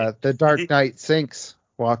like the Dark Knight sinks.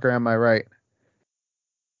 Walker, am I right?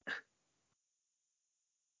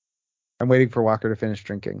 I'm waiting for Walker to finish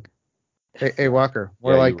drinking. Hey Walker.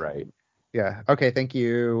 More you're right. Yeah. Okay, thank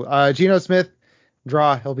you. Geno Smith.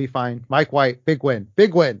 Draw, he'll be fine. Mike White, big win.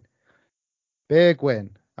 Start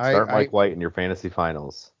Mike White in your fantasy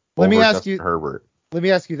finals. Let me ask Justin you Herbert. Let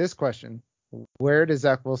me ask you this question. Where does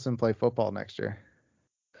Zach Wilson play football next year?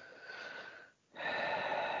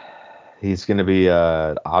 He's going to be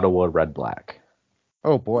Ottawa Red Black.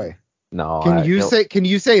 Oh boy. No, Can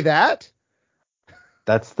you say that?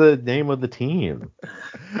 That's the name of the team.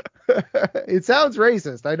 It sounds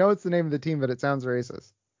racist. I know it's the name of the team, but it sounds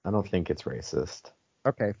racist. I don't think it's racist.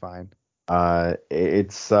 Okay, fine.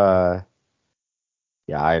 It's yeah,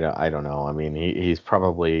 I don't know. I mean, he's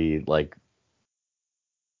probably like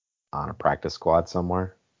on a practice squad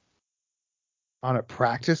somewhere. On a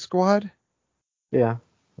practice squad? Yeah.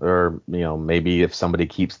 Or, maybe if somebody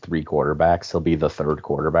keeps 3 quarterbacks, he'll be the 3rd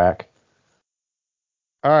quarterback.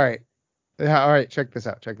 All right. Yeah, all right, check this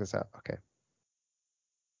out. Okay.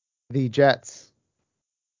 The Jets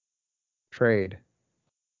trade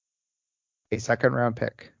a 2nd-round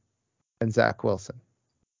pick and Zach Wilson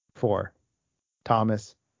for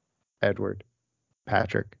Thomas, Edward,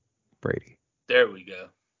 Patrick, Brady. There we go.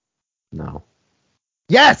 No.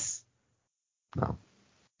 Yes! No.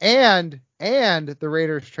 And the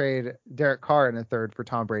Raiders trade Derek Carr in a 3rd for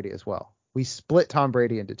Tom Brady as well. We split Tom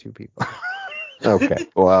Brady into 2 people. Okay.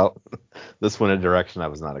 Well, this went a direction I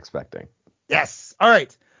was not expecting. Yes. All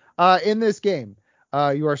right. In this game,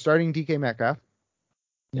 you are starting DK Metcalf.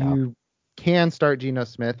 Yeah. You can start Geno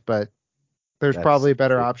Smith, but there's probably a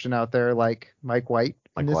better option out there like Mike White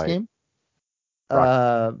in this game.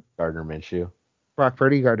 Gardner Minshew. Brock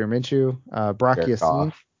Purdy, Gardner Minshew, Brock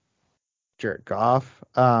Yassin, Jared Goff.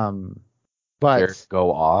 But Jared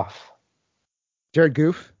go off. Jared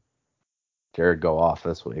Goof. Jared go off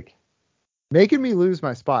this week. Making me lose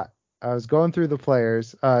my spot. I was going through the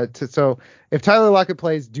players. So if Tyler Lockett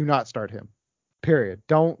plays, do not start him. Period.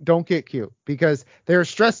 Don't get cute because they're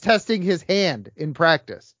stress testing his hand in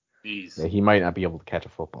practice. Jeez. Yeah, he might not be able to catch a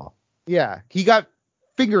football. Yeah, he got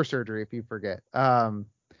finger surgery if you forget. Don't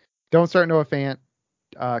start Noah Fant.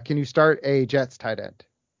 Can you start a Jets tight end?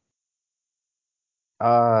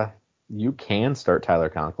 You can start Tyler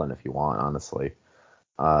Conklin if you want, honestly.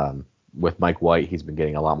 With Mike White, he's been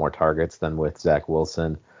getting a lot more targets than with Zach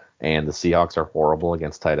Wilson, and the Seahawks are horrible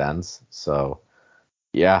against tight ends. So,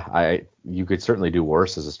 yeah, you could certainly do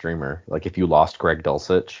worse as a streamer. Like if you lost Greg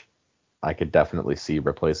Dulcich, I could definitely see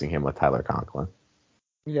replacing him with Tyler Conklin.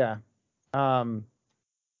 Yeah. Bam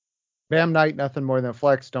Knight, nothing more than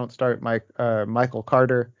flex. Don't start Michael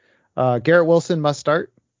Carter. Garrett Wilson must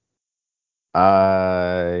start.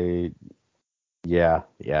 Yeah,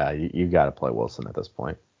 you got to play Wilson at this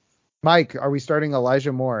point. Mike, are we starting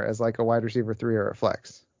Elijah Moore as like a wide receiver 3 or a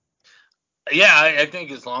flex? Yeah, I think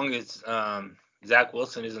as long as Zach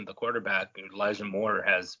Wilson isn't the quarterback, Elijah Moore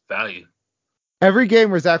has value. Every game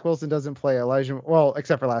where Zach Wilson doesn't play,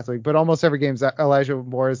 except for last week, but almost every game Elijah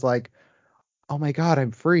Moore is like, oh my God,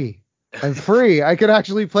 I'm free. I could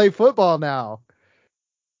actually play football now.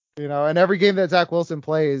 And every game that Zach Wilson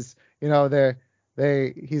plays, he's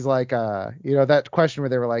like, that question where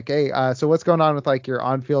they were like, hey, so what's going on with like your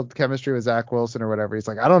on-field chemistry with Zach Wilson or whatever? He's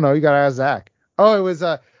like, I don't know. You got to ask Zach. Oh, it was,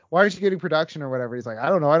 why aren't you getting production or whatever? He's like, I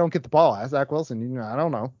don't know. I don't get the ball. Ask Zach Wilson. I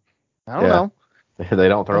don't know. They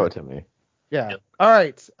don't throw it to me. Yeah. Yep. All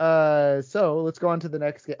right. So let's go on to the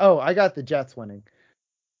next game. Oh, I got the Jets winning.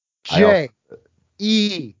 Jets.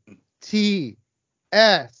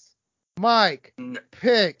 Mike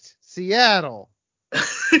picked Seattle.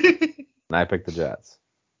 And I picked the Jets.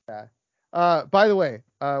 Yeah. By the way,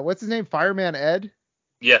 what's his name? Fireman Ed?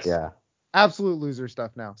 Yes. Yeah. Absolute loser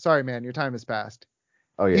stuff now. Sorry, man. Your time has passed.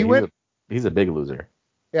 Oh, yeah. He's a big loser.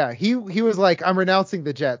 Yeah. He was like, I'm renouncing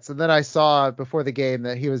the Jets. And then I saw before the game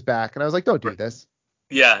that he was back. And I was like, don't do this.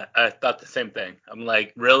 Yeah. I thought the same thing. I'm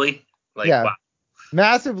like, really? Like, yeah. Wow.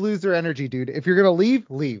 Massive loser energy, dude. If you're going to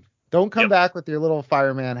leave. Don't come back with your little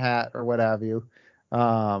fireman hat or what have you.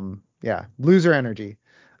 Yeah. Loser energy.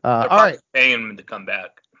 All right. Paying him to come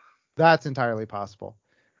back. That's entirely possible.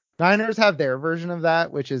 Niners have their version of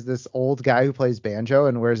that, which is this old guy who plays banjo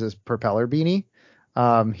and wears his propeller beanie.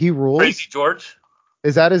 He rules. Crazy George.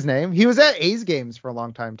 Is that his name? He was at A's games for a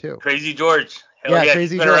long time too. Crazy George. Hell yeah,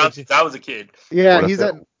 Crazy he's been George. around since I was a kid. Yeah,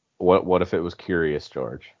 What if it was Curious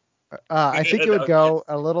George? I think it would go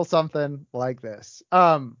a little something like this.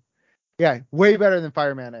 Yeah, way better than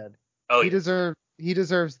Fireman Ed. Oh, he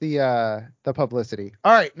deserves the publicity.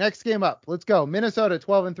 All right, next game up. Let's go. Minnesota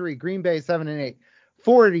 12-3, Green Bay 7-8.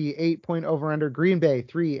 48-point over-under. Green Bay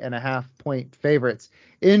 3.5-point favorites.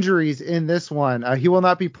 Injuries in this one. He will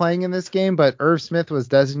not be playing in this game, but Irv Smith was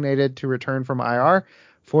designated to return from IR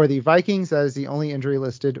for the Vikings. That is the only injury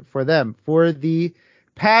listed for them. For the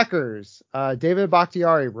Packers, David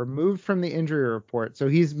Bakhtiari removed from the injury report. So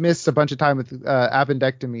he's missed a bunch of time with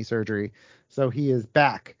appendectomy surgery. So he is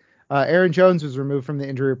back. Aaron Jones was removed from the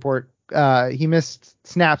injury report. he missed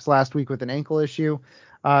snaps last week with an ankle issue.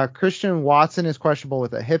 Christian Watson is questionable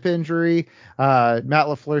with a hip injury. Matt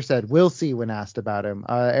LaFleur said, we'll see when asked about him.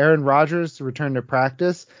 Aaron Rodgers returned to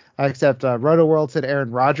practice, except Roto World said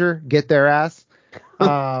Aaron Rodger, get their ass.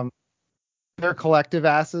 Their collective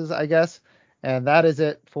asses, I guess. And that is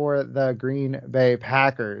it for the Green Bay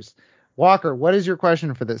Packers. Walker, what is your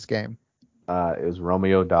question for this game? Is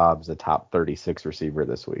Romeo Doubs a top 36 receiver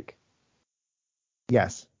this week?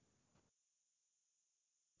 Yes.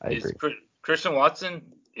 I agree. Christian Watson,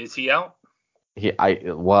 is he out?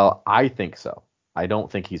 I think so. I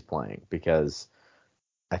don't think he's playing because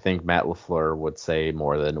I think Matt LaFleur would say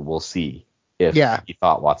more than we'll see if he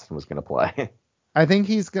thought Watson was going to play. I don't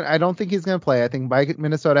think he's gonna play. I think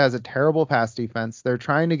Minnesota has a terrible pass defense. They're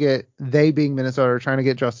trying to get, they being Minnesota, are trying to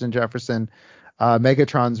get Justin Jefferson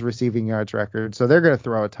Megatron's receiving yards record. So they're gonna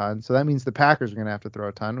throw a ton. So that means the Packers are gonna have to throw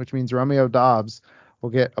a ton, which means Romeo Doubs will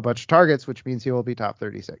get a bunch of targets, which means he will be top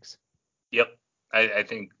 36. Yep. I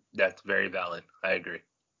think that's very valid. I agree.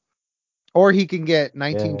 Or he can get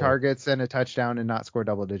 19 targets and a touchdown and not score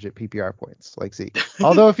double-digit PPR points like Zeke.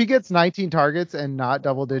 Although if he gets 19 targets and not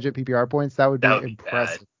double-digit PPR points, that would be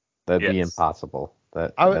impressive. That'd be impossible.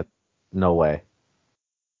 No way.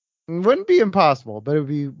 It wouldn't be impossible, but it would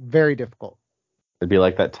be very difficult. It'd be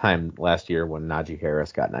like that time last year when Najee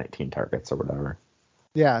Harris got 19 targets or whatever.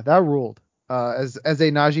 Yeah, that ruled. As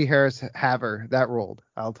a Najee Harris haver, that ruled.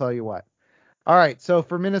 I'll tell you what. All right, so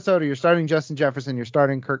for Minnesota, you're starting Justin Jefferson. You're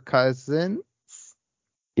starting Kirk Cousins.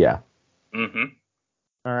 Yeah. Mm-hmm.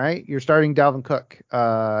 All right, you're starting Dalvin Cook.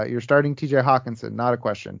 You're starting T.J. Hawkinson. Not a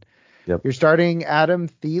question. Yep. You're starting Adam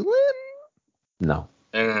Thielen. No.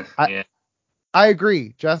 Yeah. I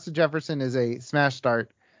agree. Justin Jefferson is a smash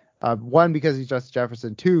start. One, because he's Justin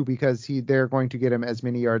Jefferson. Two, because they're going to get him as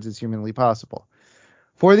many yards as humanly possible.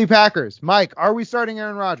 For the Packers, Mike, are we starting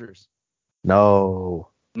Aaron Rodgers? No.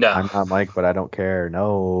 No. I'm not Mike, but I don't care.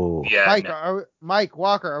 No. Yeah. Mike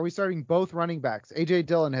Walker, are we starting both running backs? A.J.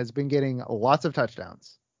 Dillon has been getting lots of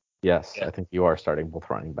touchdowns. Yes, Yeah. I think you are starting both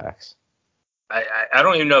running backs. I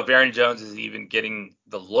don't even know if Aaron Jones is even getting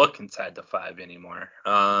the look inside the 5 anymore.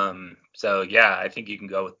 So yeah, I think you can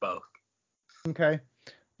go with both. Okay.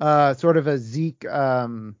 Sort of a Zeke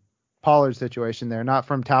Pollard situation there, not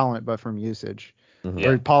from talent but from usage.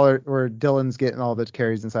 Mm-hmm. Where Dillon's getting all the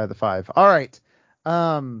carries inside the 5. All right.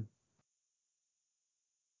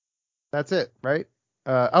 That's it, right?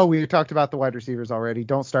 We talked about the wide receivers already.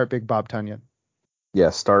 Don't start Big Bob Tunyon.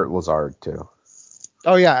 Yeah, start Lazard too.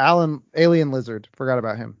 Oh yeah, Alien Lizard. Forgot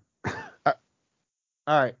about him. All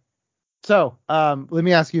right. So, let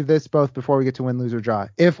me ask you this both before we get to win, lose, or draw.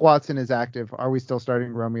 If Watson is active, are we still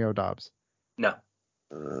starting Romeo Doubs? No.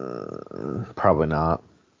 Probably not.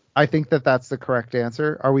 I think that's the correct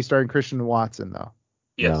answer. Are we starting Christian Watson though?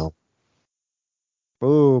 Yes. No.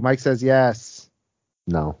 Ooh, Mike says yes.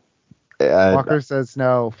 No. Walker says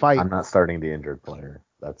no. Fight. I'm not starting the injured player.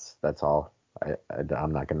 That's all.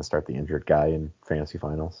 I'm not going to start the injured guy in fantasy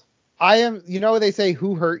finals. I am. You know, they say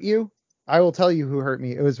who hurt you? I will tell you who hurt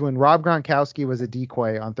me. It was when Rob Gronkowski was a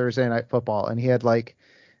decoy on Thursday Night Football, and he had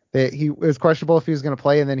it was questionable if he was going to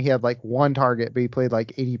play, and then he had one target, but he played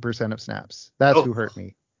 80% of snaps. That's who hurt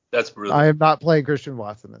me. That's brutal. I am not playing Christian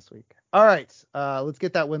Watson this week. All right, let's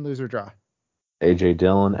get that win, lose, or draw. A.J.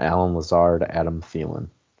 Dillon, Allen Lazard, Adam Thielen.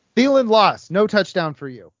 Thielen lost. No touchdown for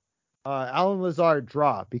you. Allen Lazard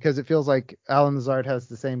draw because it feels like Allen Lazard has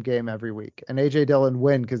the same game every week. And A.J. Dillon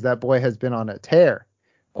win because that boy has been on a tear.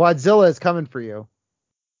 Quadzilla is coming for you.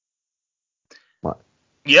 What?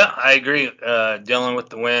 Yeah, I agree. Dillon with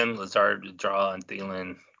the win, Lazard with draw, and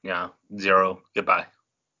Thielen, 0. Goodbye.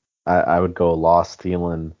 I would go loss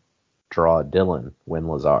Thielen, draw Dillon, win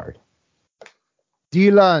Lazard.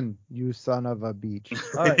 Dylan, you son of a beach.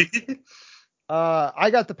 All right. I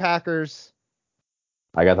got the Packers.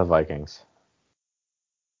 I got the Vikings.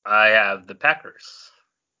 I have the Packers.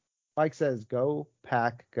 Mike says, go,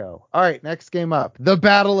 Pack, go. All right, next game up. The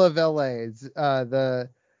Battle of LA. The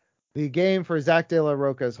game for Zach De La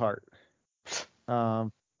Roca's heart.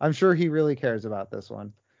 I'm sure he really cares about this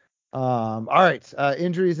one. All right,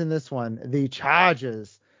 injuries in this one. The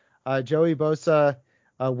Chargers. Joey Bosa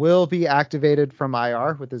will be activated from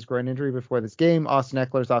IR with his groin injury before this game. Austin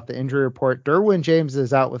Eckler's off the injury report. Derwin James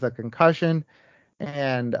is out with a concussion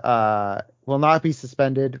and will not be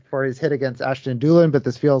suspended for his hit against Ashton Dulin, but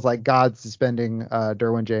this feels like God suspending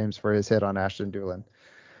Derwin James for his hit on Ashton Dulin.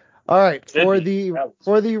 All right, for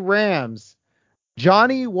the Rams,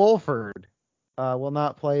 Johnny Wolford will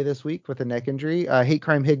not play this week with a neck injury. Hate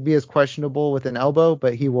Crime Higbee is questionable with an elbow,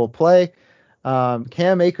 but he will play.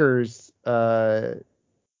 Cam Akers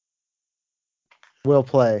will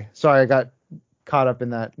play. Sorry, I got caught up in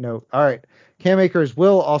that note. All right. Cam Akers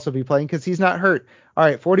will also be playing because he's not hurt. All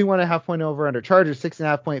right. 41.5 point over under. Chargers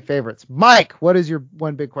 6.5 point favorites. Mike, what is your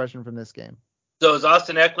one big question from this game? So is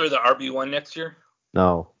Austin Eckler the RB1 next year?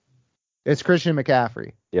 No. It's Christian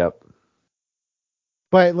McCaffrey. Yep.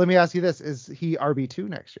 But let me ask you this. Is he RB2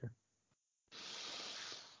 next year?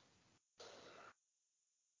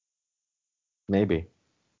 Maybe.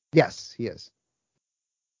 Yes, he is.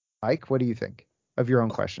 Mike, what do you think of your own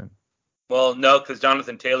question? Well, no, because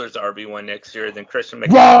Jonathan Taylor's RB1 next year, then Christian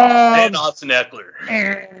McCaffrey, then Austin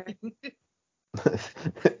Eckler.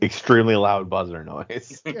 Extremely loud buzzer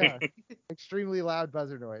noise. Yeah, extremely loud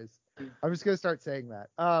buzzer noise. I'm just gonna start saying that.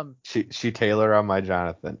 She Taylor on my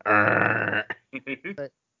Jonathan.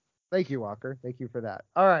 Thank you, Walker. Thank you for that.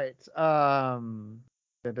 All right. All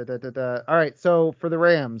right. So for the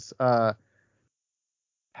Rams,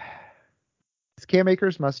 Cam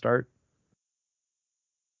Akers must start.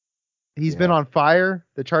 He's been on fire.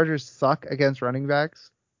 The Chargers suck against running backs.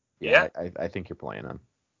 Yeah. I think you're playing him.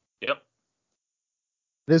 Yep.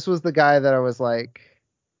 This was the guy that I was like,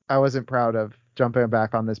 I wasn't proud of jumping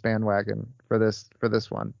back on this bandwagon for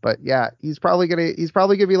this one. But yeah, he's probably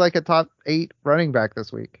gonna be like a top 8 running back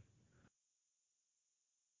this week.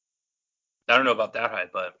 I don't know about that high,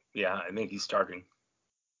 but yeah, I think he's starting.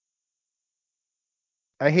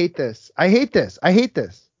 I hate this.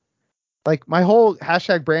 Like my whole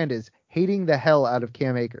hashtag brand is hating the hell out of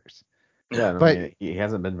Cam Akers. Yeah, but I mean, he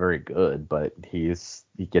hasn't been very good, but he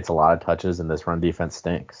gets a lot of touches, and this run defense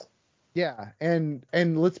stinks. Yeah, and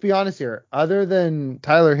let's be honest here. Other than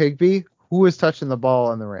Tyler Higbee, who is touching the ball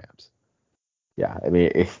on the Rams? Yeah, I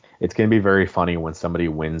mean, it's going to be very funny when somebody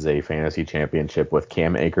wins a fantasy championship with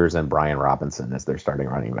Cam Akers and Brian Robinson as their starting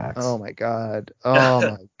running backs. Oh my god. Oh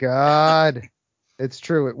my god. It's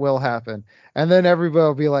true. It will happen. And then everybody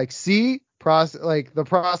will be like, see, the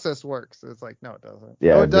process works. It's like, no, it doesn't.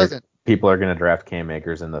 Yeah, no, it doesn't. People are going to draft Cam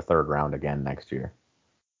Akers in the 3rd round again next year.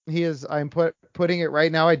 He is. I'm putting it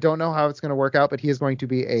right now. I don't know how it's going to work out, but he is going to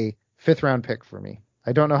be a 5th round pick for me.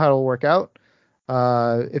 I don't know how it'll work out.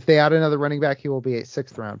 If they add another running back, he will be a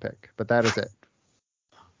 6th round pick, but that is it.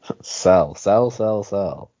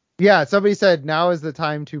 Sell. Yeah, somebody said now is the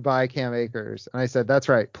time to buy Cam Akers, and I said that's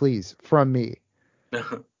right, please, from me.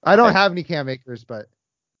 I don't have any Cam Akers, but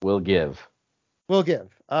we'll give.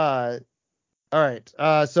 All right.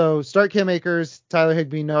 So start Cam Akers, Tyler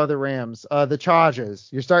Higbee, no other Rams. The Chargers.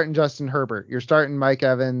 You're starting Justin Herbert. You're starting Mike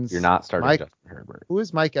Evans. You're not starting Justin Herbert. Who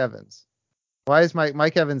is Mike Evans? Why is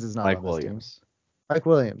Mike Evans is not Mike on Williams. This team? Mike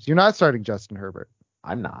Williams. You're not starting Justin Herbert.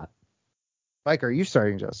 I'm not. Mike, are you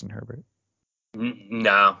starting Justin Herbert?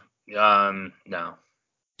 No. No.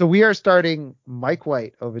 So we are starting Mike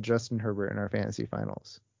White over Justin Herbert in our fantasy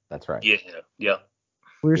finals. That's right. Yeah.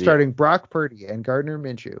 We're starting Brock Purdy and Gardner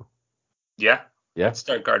Minshew. Yeah. Yeah. Let's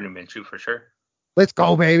start Gardner Minshew for sure. Let's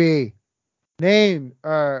go, baby.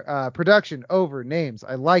 Production over names.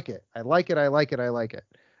 I like it. Let's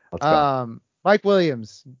go. Mike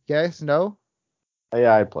Williams. Yes, no?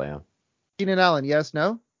 Yeah, I'd play him. Keenan Allen. Yes,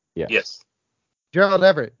 no? Yes. Gerald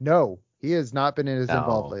Everett. No. He has not been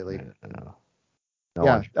involved lately.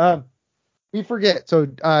 No. We forget. So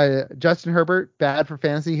Justin Herbert, bad for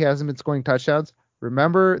fantasy. He hasn't been scoring touchdowns.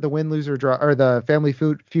 Remember the win, lose, or draw, or the family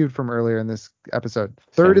feud from earlier in this episode.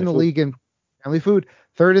 Third in the league in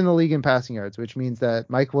passing yards, which means that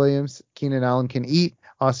Mike Williams, Keenan Allen can eat.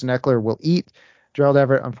 Austin Eckler will eat. Gerald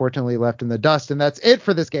Everett, unfortunately, left in the dust. And that's it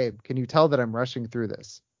for this game. Can you tell that I'm rushing through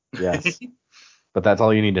this? Yes. But that's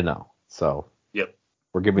all you need to know. So yep.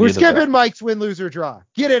 We're skipping Mike's win, lose, or draw.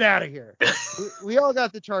 Get it out of here. we all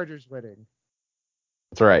got the Chargers winning.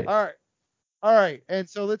 That's right. All right. And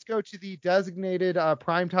so let's go to the designated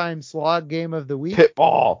primetime slog game of the week. Pit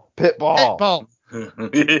ball. Pitball.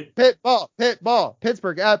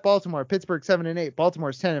 Pittsburgh at Baltimore. Pittsburgh 7-8.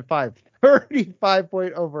 Baltimore's 10-5. 35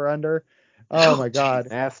 point over under. Oh my God.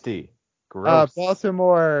 Nasty. Gross.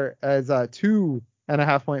 Baltimore as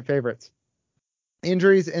 2.5 point favorites.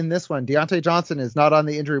 Injuries in this one. Deontay Johnson is not on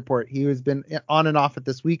the injury report. He has been on and off it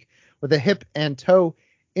this week with a hip and toe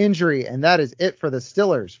injury, and that is it for the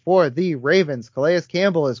Steelers. For the Ravens, Calais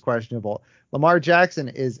Campbell is questionable. Lamar Jackson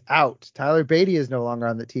is out. Tyler Beatty is no longer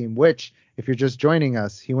on the team, which, if you're just joining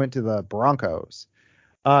us, he went to the Broncos.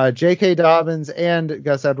 J.K. Dobbins and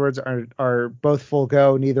Gus Edwards are both full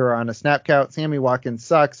go. Neither are on a snap count. Sammy Watkins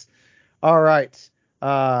sucks. All right.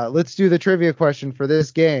 Let's do the trivia question for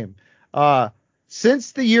this game.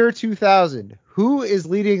 Since the year 2000, who is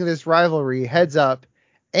leading this rivalry heads up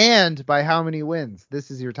and by how many wins?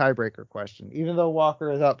 This is your tiebreaker question, even though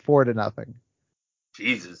Walker is up 4-0.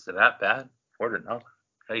 Jesus, is that bad? 4-0.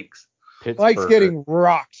 Yikes. Mike's getting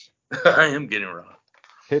rocked. I am getting rocked.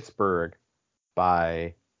 Pittsburgh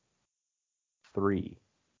by 3.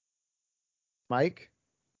 Mike?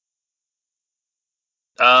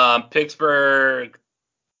 Pittsburgh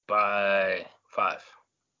by 5.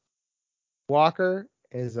 Walker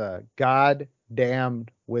is a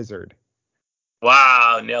goddamned wizard.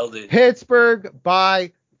 Wow, nailed it. Pittsburgh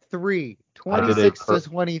by 3.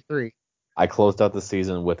 26-23. I closed out the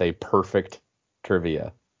season with a perfect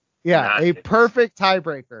trivia. Yeah, Nice. a perfect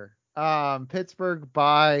tiebreaker. Pittsburgh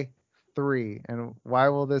by 3. And why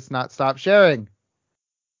will this not stop sharing?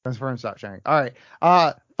 Confirm stop sharing. All right.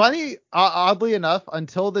 Funny, oddly enough,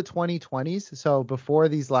 until the 2020s, so before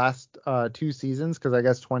these last 2 seasons, because I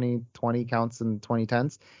guess 2020 counts in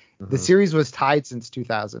 2010s, the series was tied since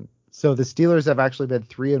 2000. So the Steelers have actually been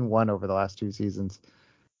 3-1 over the last 2 seasons,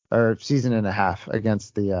 or season and a half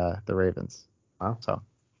against the Ravens. Wow. So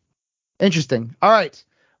interesting. All right.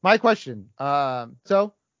 My question.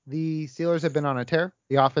 So the Steelers have been on a tear.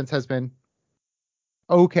 The offense has been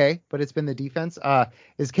okay, but it's been the defense.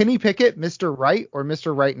 Is Kenny Pickett Mr. Right or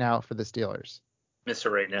Mr. Right now for the Steelers?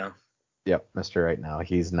 Mr. Right now. Yep, Mr. Right now.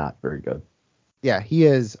 He's not very good. Yeah, he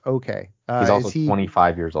is okay. He's also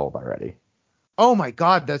 25 years old already. Oh my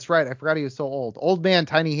God, that's right. I forgot he was so old. Old man,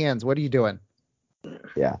 tiny hands. What are you doing?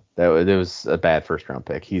 Yeah, it was a bad first round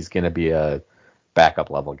pick. He's going to be a backup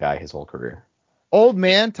level guy his whole career. Old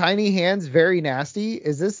man, tiny hands, very nasty.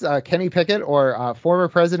 Is this Kenny Pickett or former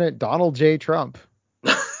President Donald J. Trump?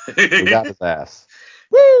 We got his ass.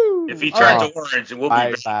 Woo! If he turns orange, we'll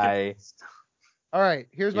be bye. All right,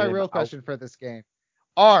 here's my real question for this game.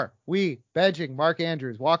 Are we benching Mark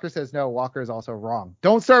Andrews? Walker says no. Walker is also wrong.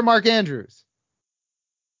 Don't start Mark Andrews.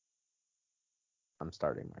 I'm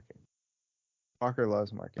starting Mark Andrews. Walker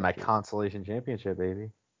loves Mark Andrews. My consolation championship, baby.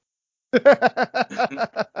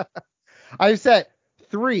 I've set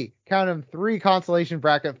 3, count them, 3 consolation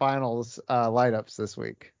bracket finals lineups this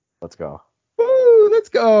week. Let's go. Woo, let's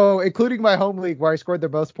go, including my home league where I scored the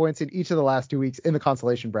most points in each of the last 2 weeks in the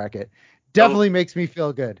consolation bracket. Definitely makes me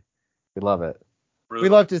feel good. We love it. We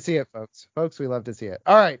love to see it, folks. We love to see it.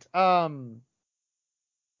 All right.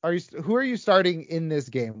 Who are you starting in this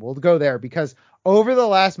game? We'll go there because over the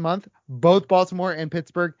last month, both Baltimore and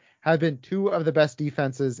Pittsburgh have been 2 of the best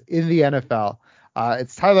defenses in the NFL.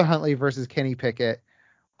 It's Tyler Huntley versus Kenny Pickett.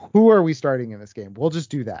 Who are we starting in this game? We'll just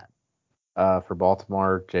do that. For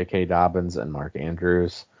Baltimore, J.K. Dobbins and Mark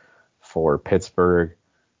Andrews. For Pittsburgh,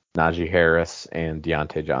 Najee Harris and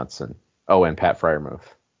Deontay Johnson. Oh, and Pat Freiermuth.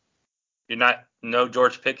 No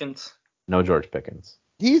George Pickens? No George Pickens.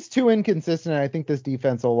 He's too inconsistent. I think this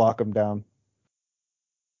defense will lock him down.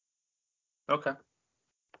 Okay.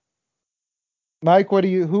 Mike,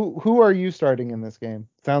 who are you starting in this game?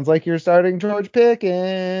 Sounds like you're starting George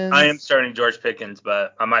Pickens. I am starting George Pickens,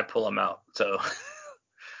 but I might pull him out. So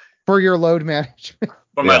for your load management.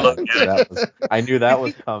 For my load management. I knew that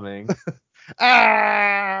was coming.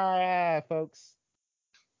 Folks.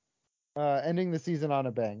 Ending the season on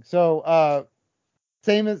a bang. So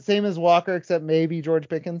same as Walker, except maybe George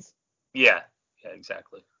Pickens. Yeah,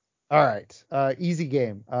 exactly. All right. Easy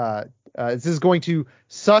game. This is going to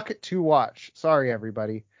suck to watch. Sorry,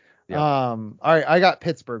 everybody. Yep. All right. I got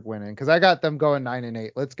Pittsburgh winning because I got them going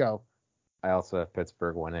 9-8. Let's go. I also have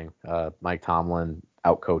Pittsburgh winning. Mike Tomlin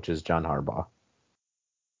outcoaches John Harbaugh.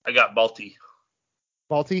 I got Balti.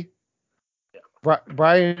 Balti? Yeah.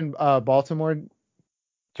 Brian Baltimore.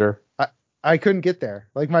 Sure. I couldn't get there.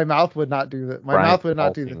 Like my mouth would not do that. My mouth would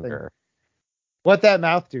not do the thing. What that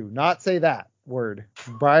mouth do? Not say that word.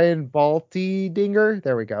 Brian Baltinger.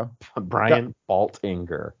 There we go. Brian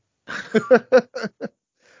Baltinger.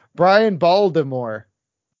 Brian Baltimore.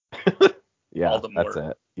 Yeah, Baltimore. That's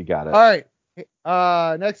it. You got it. All right.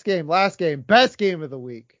 Next game, last game, best game of the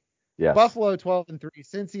week. Yes. Buffalo 12-3,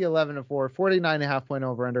 Cincy 11-4, 49.5 point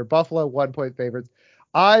over under. Buffalo 1 point favorites.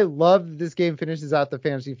 I love that this game finishes out the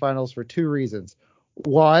fantasy finals for 2 reasons.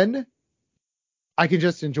 1, I can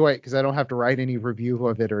just enjoy it because I don't have to write any review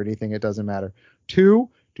of it or anything. It doesn't matter. 2,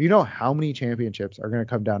 do you know how many championships are going to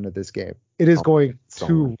come down to this game? It is going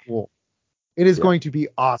to rule. It is going to be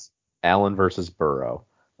awesome. Allen versus Burrow.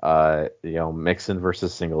 Mixon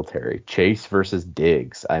versus Singletary. Chase versus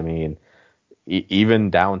Diggs. I mean, even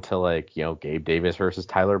down to Gabe Davis versus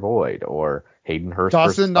Tyler Boyd or Hayden Hurst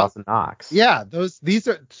versus Dawson Knox. Yeah, these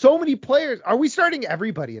are so many players. Are we starting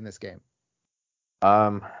everybody in this game?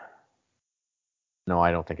 No,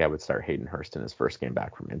 I don't think I would start Hayden Hurst in his first game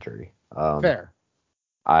back from injury. Fair.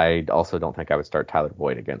 I also don't think I would start Tyler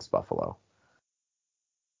Boyd against Buffalo.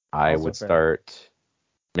 I would start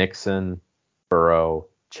Mixon, Burrow,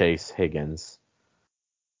 Chase, Higgins,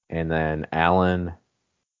 and then Allen,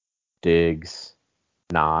 Diggs,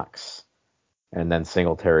 Knox, and then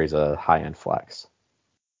Singletary's a high-end flex.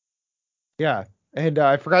 Yeah. And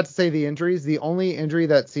I forgot to say the injuries. The only injury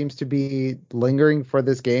that seems to be lingering for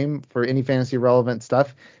this game for any fantasy relevant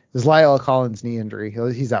stuff is Lyle Collins' knee injury.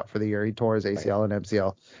 He's out for the year. He tore his ACL and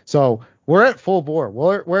MCL. So we're at full bore.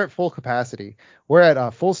 We're at full capacity. We're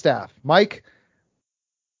at full staff. Mike,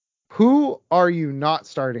 who are you not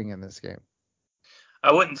starting in this game?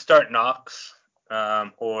 I wouldn't start Knox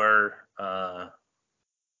or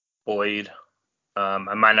Boyd. I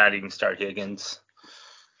might not even start Higgins.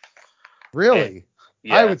 Really?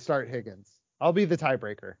 Yeah. I would start Higgins. I'll be the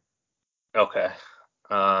tiebreaker. Okay.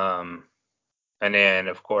 And then,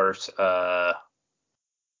 of course, tight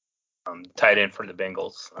end for the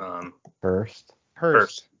Bengals.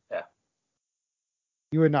 Hurst. Yeah.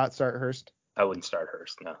 You would not start Hurst? I wouldn't start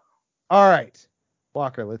Hurst, no. All right.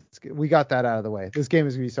 Walker, we got that out of the way. This game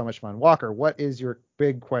is going to be so much fun. Walker, what is your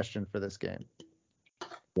big question for this game?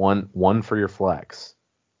 One for your flex.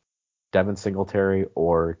 Devin Singletary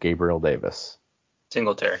or Gabriel Davis?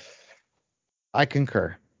 Singletary. I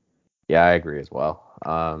concur. Yeah, I agree as well.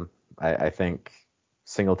 I think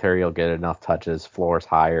Singletary will get enough touches. Floor's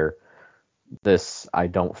higher. This, I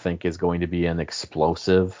don't think, is going to be an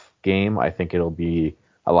explosive game. I think it'll be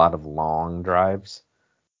a lot of long drives,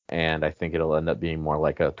 and I think it'll end up being more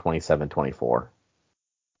like a 27-24.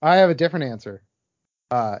 I have a different answer.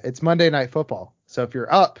 It's Monday Night Football. So if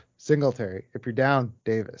you're up, Singletary. If you're down,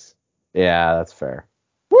 Davis. Yeah, that's fair.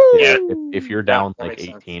 Woo! Yeah, if you're down that like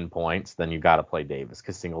makes 18 points, then you got to play Davis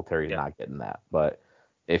because Singletary's Yeah. not getting that. But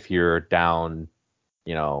if you're down,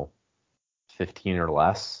 15 or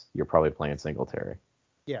less, you're probably playing Singletary.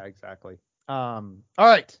 Yeah, exactly. All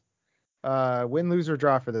right. Win, lose, or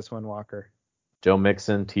draw for this one, Walker. Joe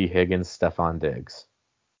Mixon, T. Higgins, Stephon Diggs.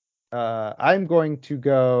 I'm going to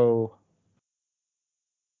go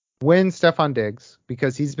win Stephon Diggs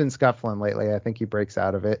because he's been scuffling lately. I think he breaks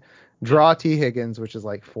out of it. Draw T. Higgins, which is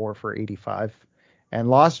like 4 for 85. And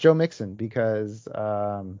lost Joe Mixon because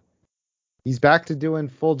he's back to doing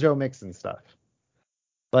full Joe Mixon stuff.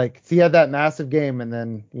 Like, he had that massive game, and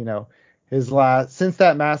then, since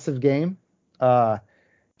that massive game,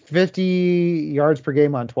 50 yards per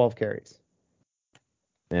game on 12 carries.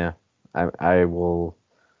 Yeah, I will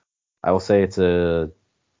say it's a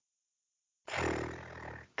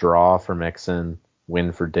draw for Mixon,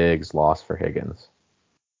 win for Diggs, loss for Higgins.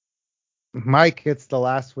 Mike gets the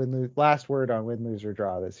last word on win, lose, or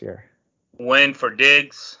draw this year. Win for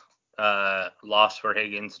Diggs, loss for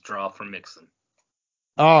Higgins, draw for Mixon.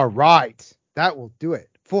 All right. That will do it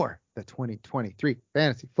for the 2023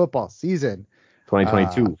 fantasy football season.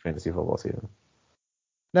 2022 fantasy football season.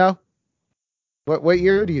 No. What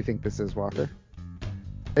year do you think this is, Walker?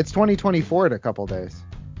 It's 2024 in a couple days.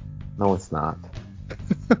 No, it's not.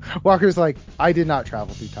 Walker's like, I did not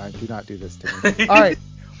travel through time. Do not do this to me. All right.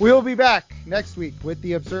 We'll be back next week with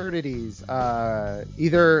the absurdities.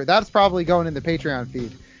 Either that's probably going in the Patreon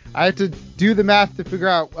feed. I have to do the math to figure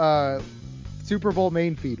out Super Bowl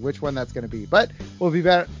main feed, which one that's going to be. But we'll be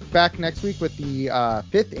back next week with the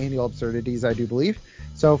 5th annual absurdities, I do believe.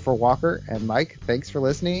 So for Walker and Mike, thanks for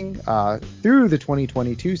listening through the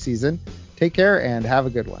 2022 season. Take care and have a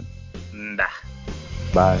good one. Nah.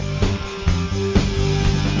 Bye.